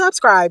 Hit the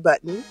subscribe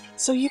button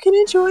so you can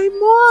enjoy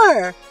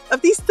more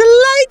of these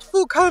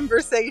delightful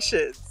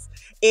conversations.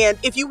 And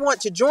if you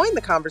want to join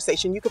the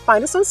conversation, you can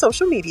find us on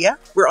social media.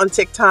 We're on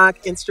TikTok,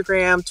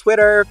 Instagram,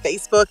 Twitter,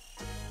 Facebook,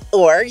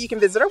 or you can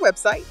visit our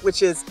website,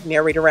 which is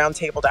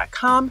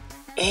narratorroundtable.com.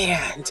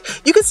 And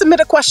you can submit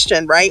a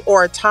question, right?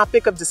 Or a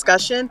topic of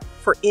discussion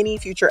for any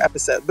future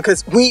episode,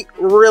 because we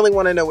really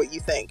want to know what you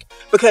think,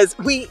 because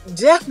we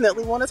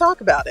definitely want to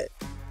talk about it.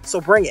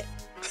 So bring it.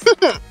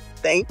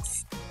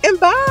 Thanks and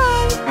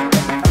bye.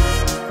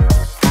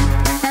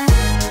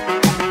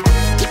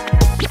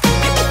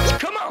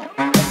 Come on.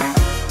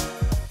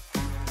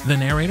 The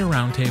Narrator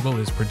Roundtable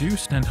is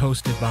produced and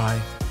hosted by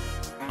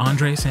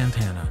André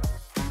Santana,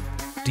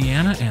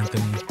 Deanna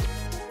Anthony,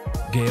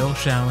 Gail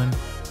Shalan,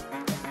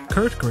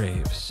 Kirt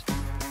Graves,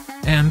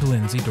 and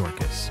Lindsey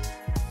Dorcus.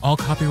 All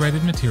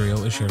copyrighted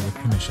material is shared with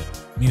permission.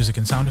 Music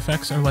and sound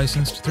effects are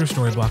licensed through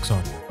Storyblocks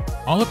Audio.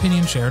 All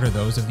opinions shared are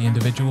those of the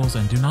individuals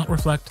and do not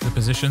reflect the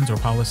positions or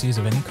policies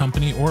of any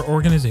company or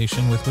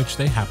organization with which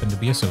they happen to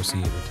be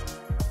associated.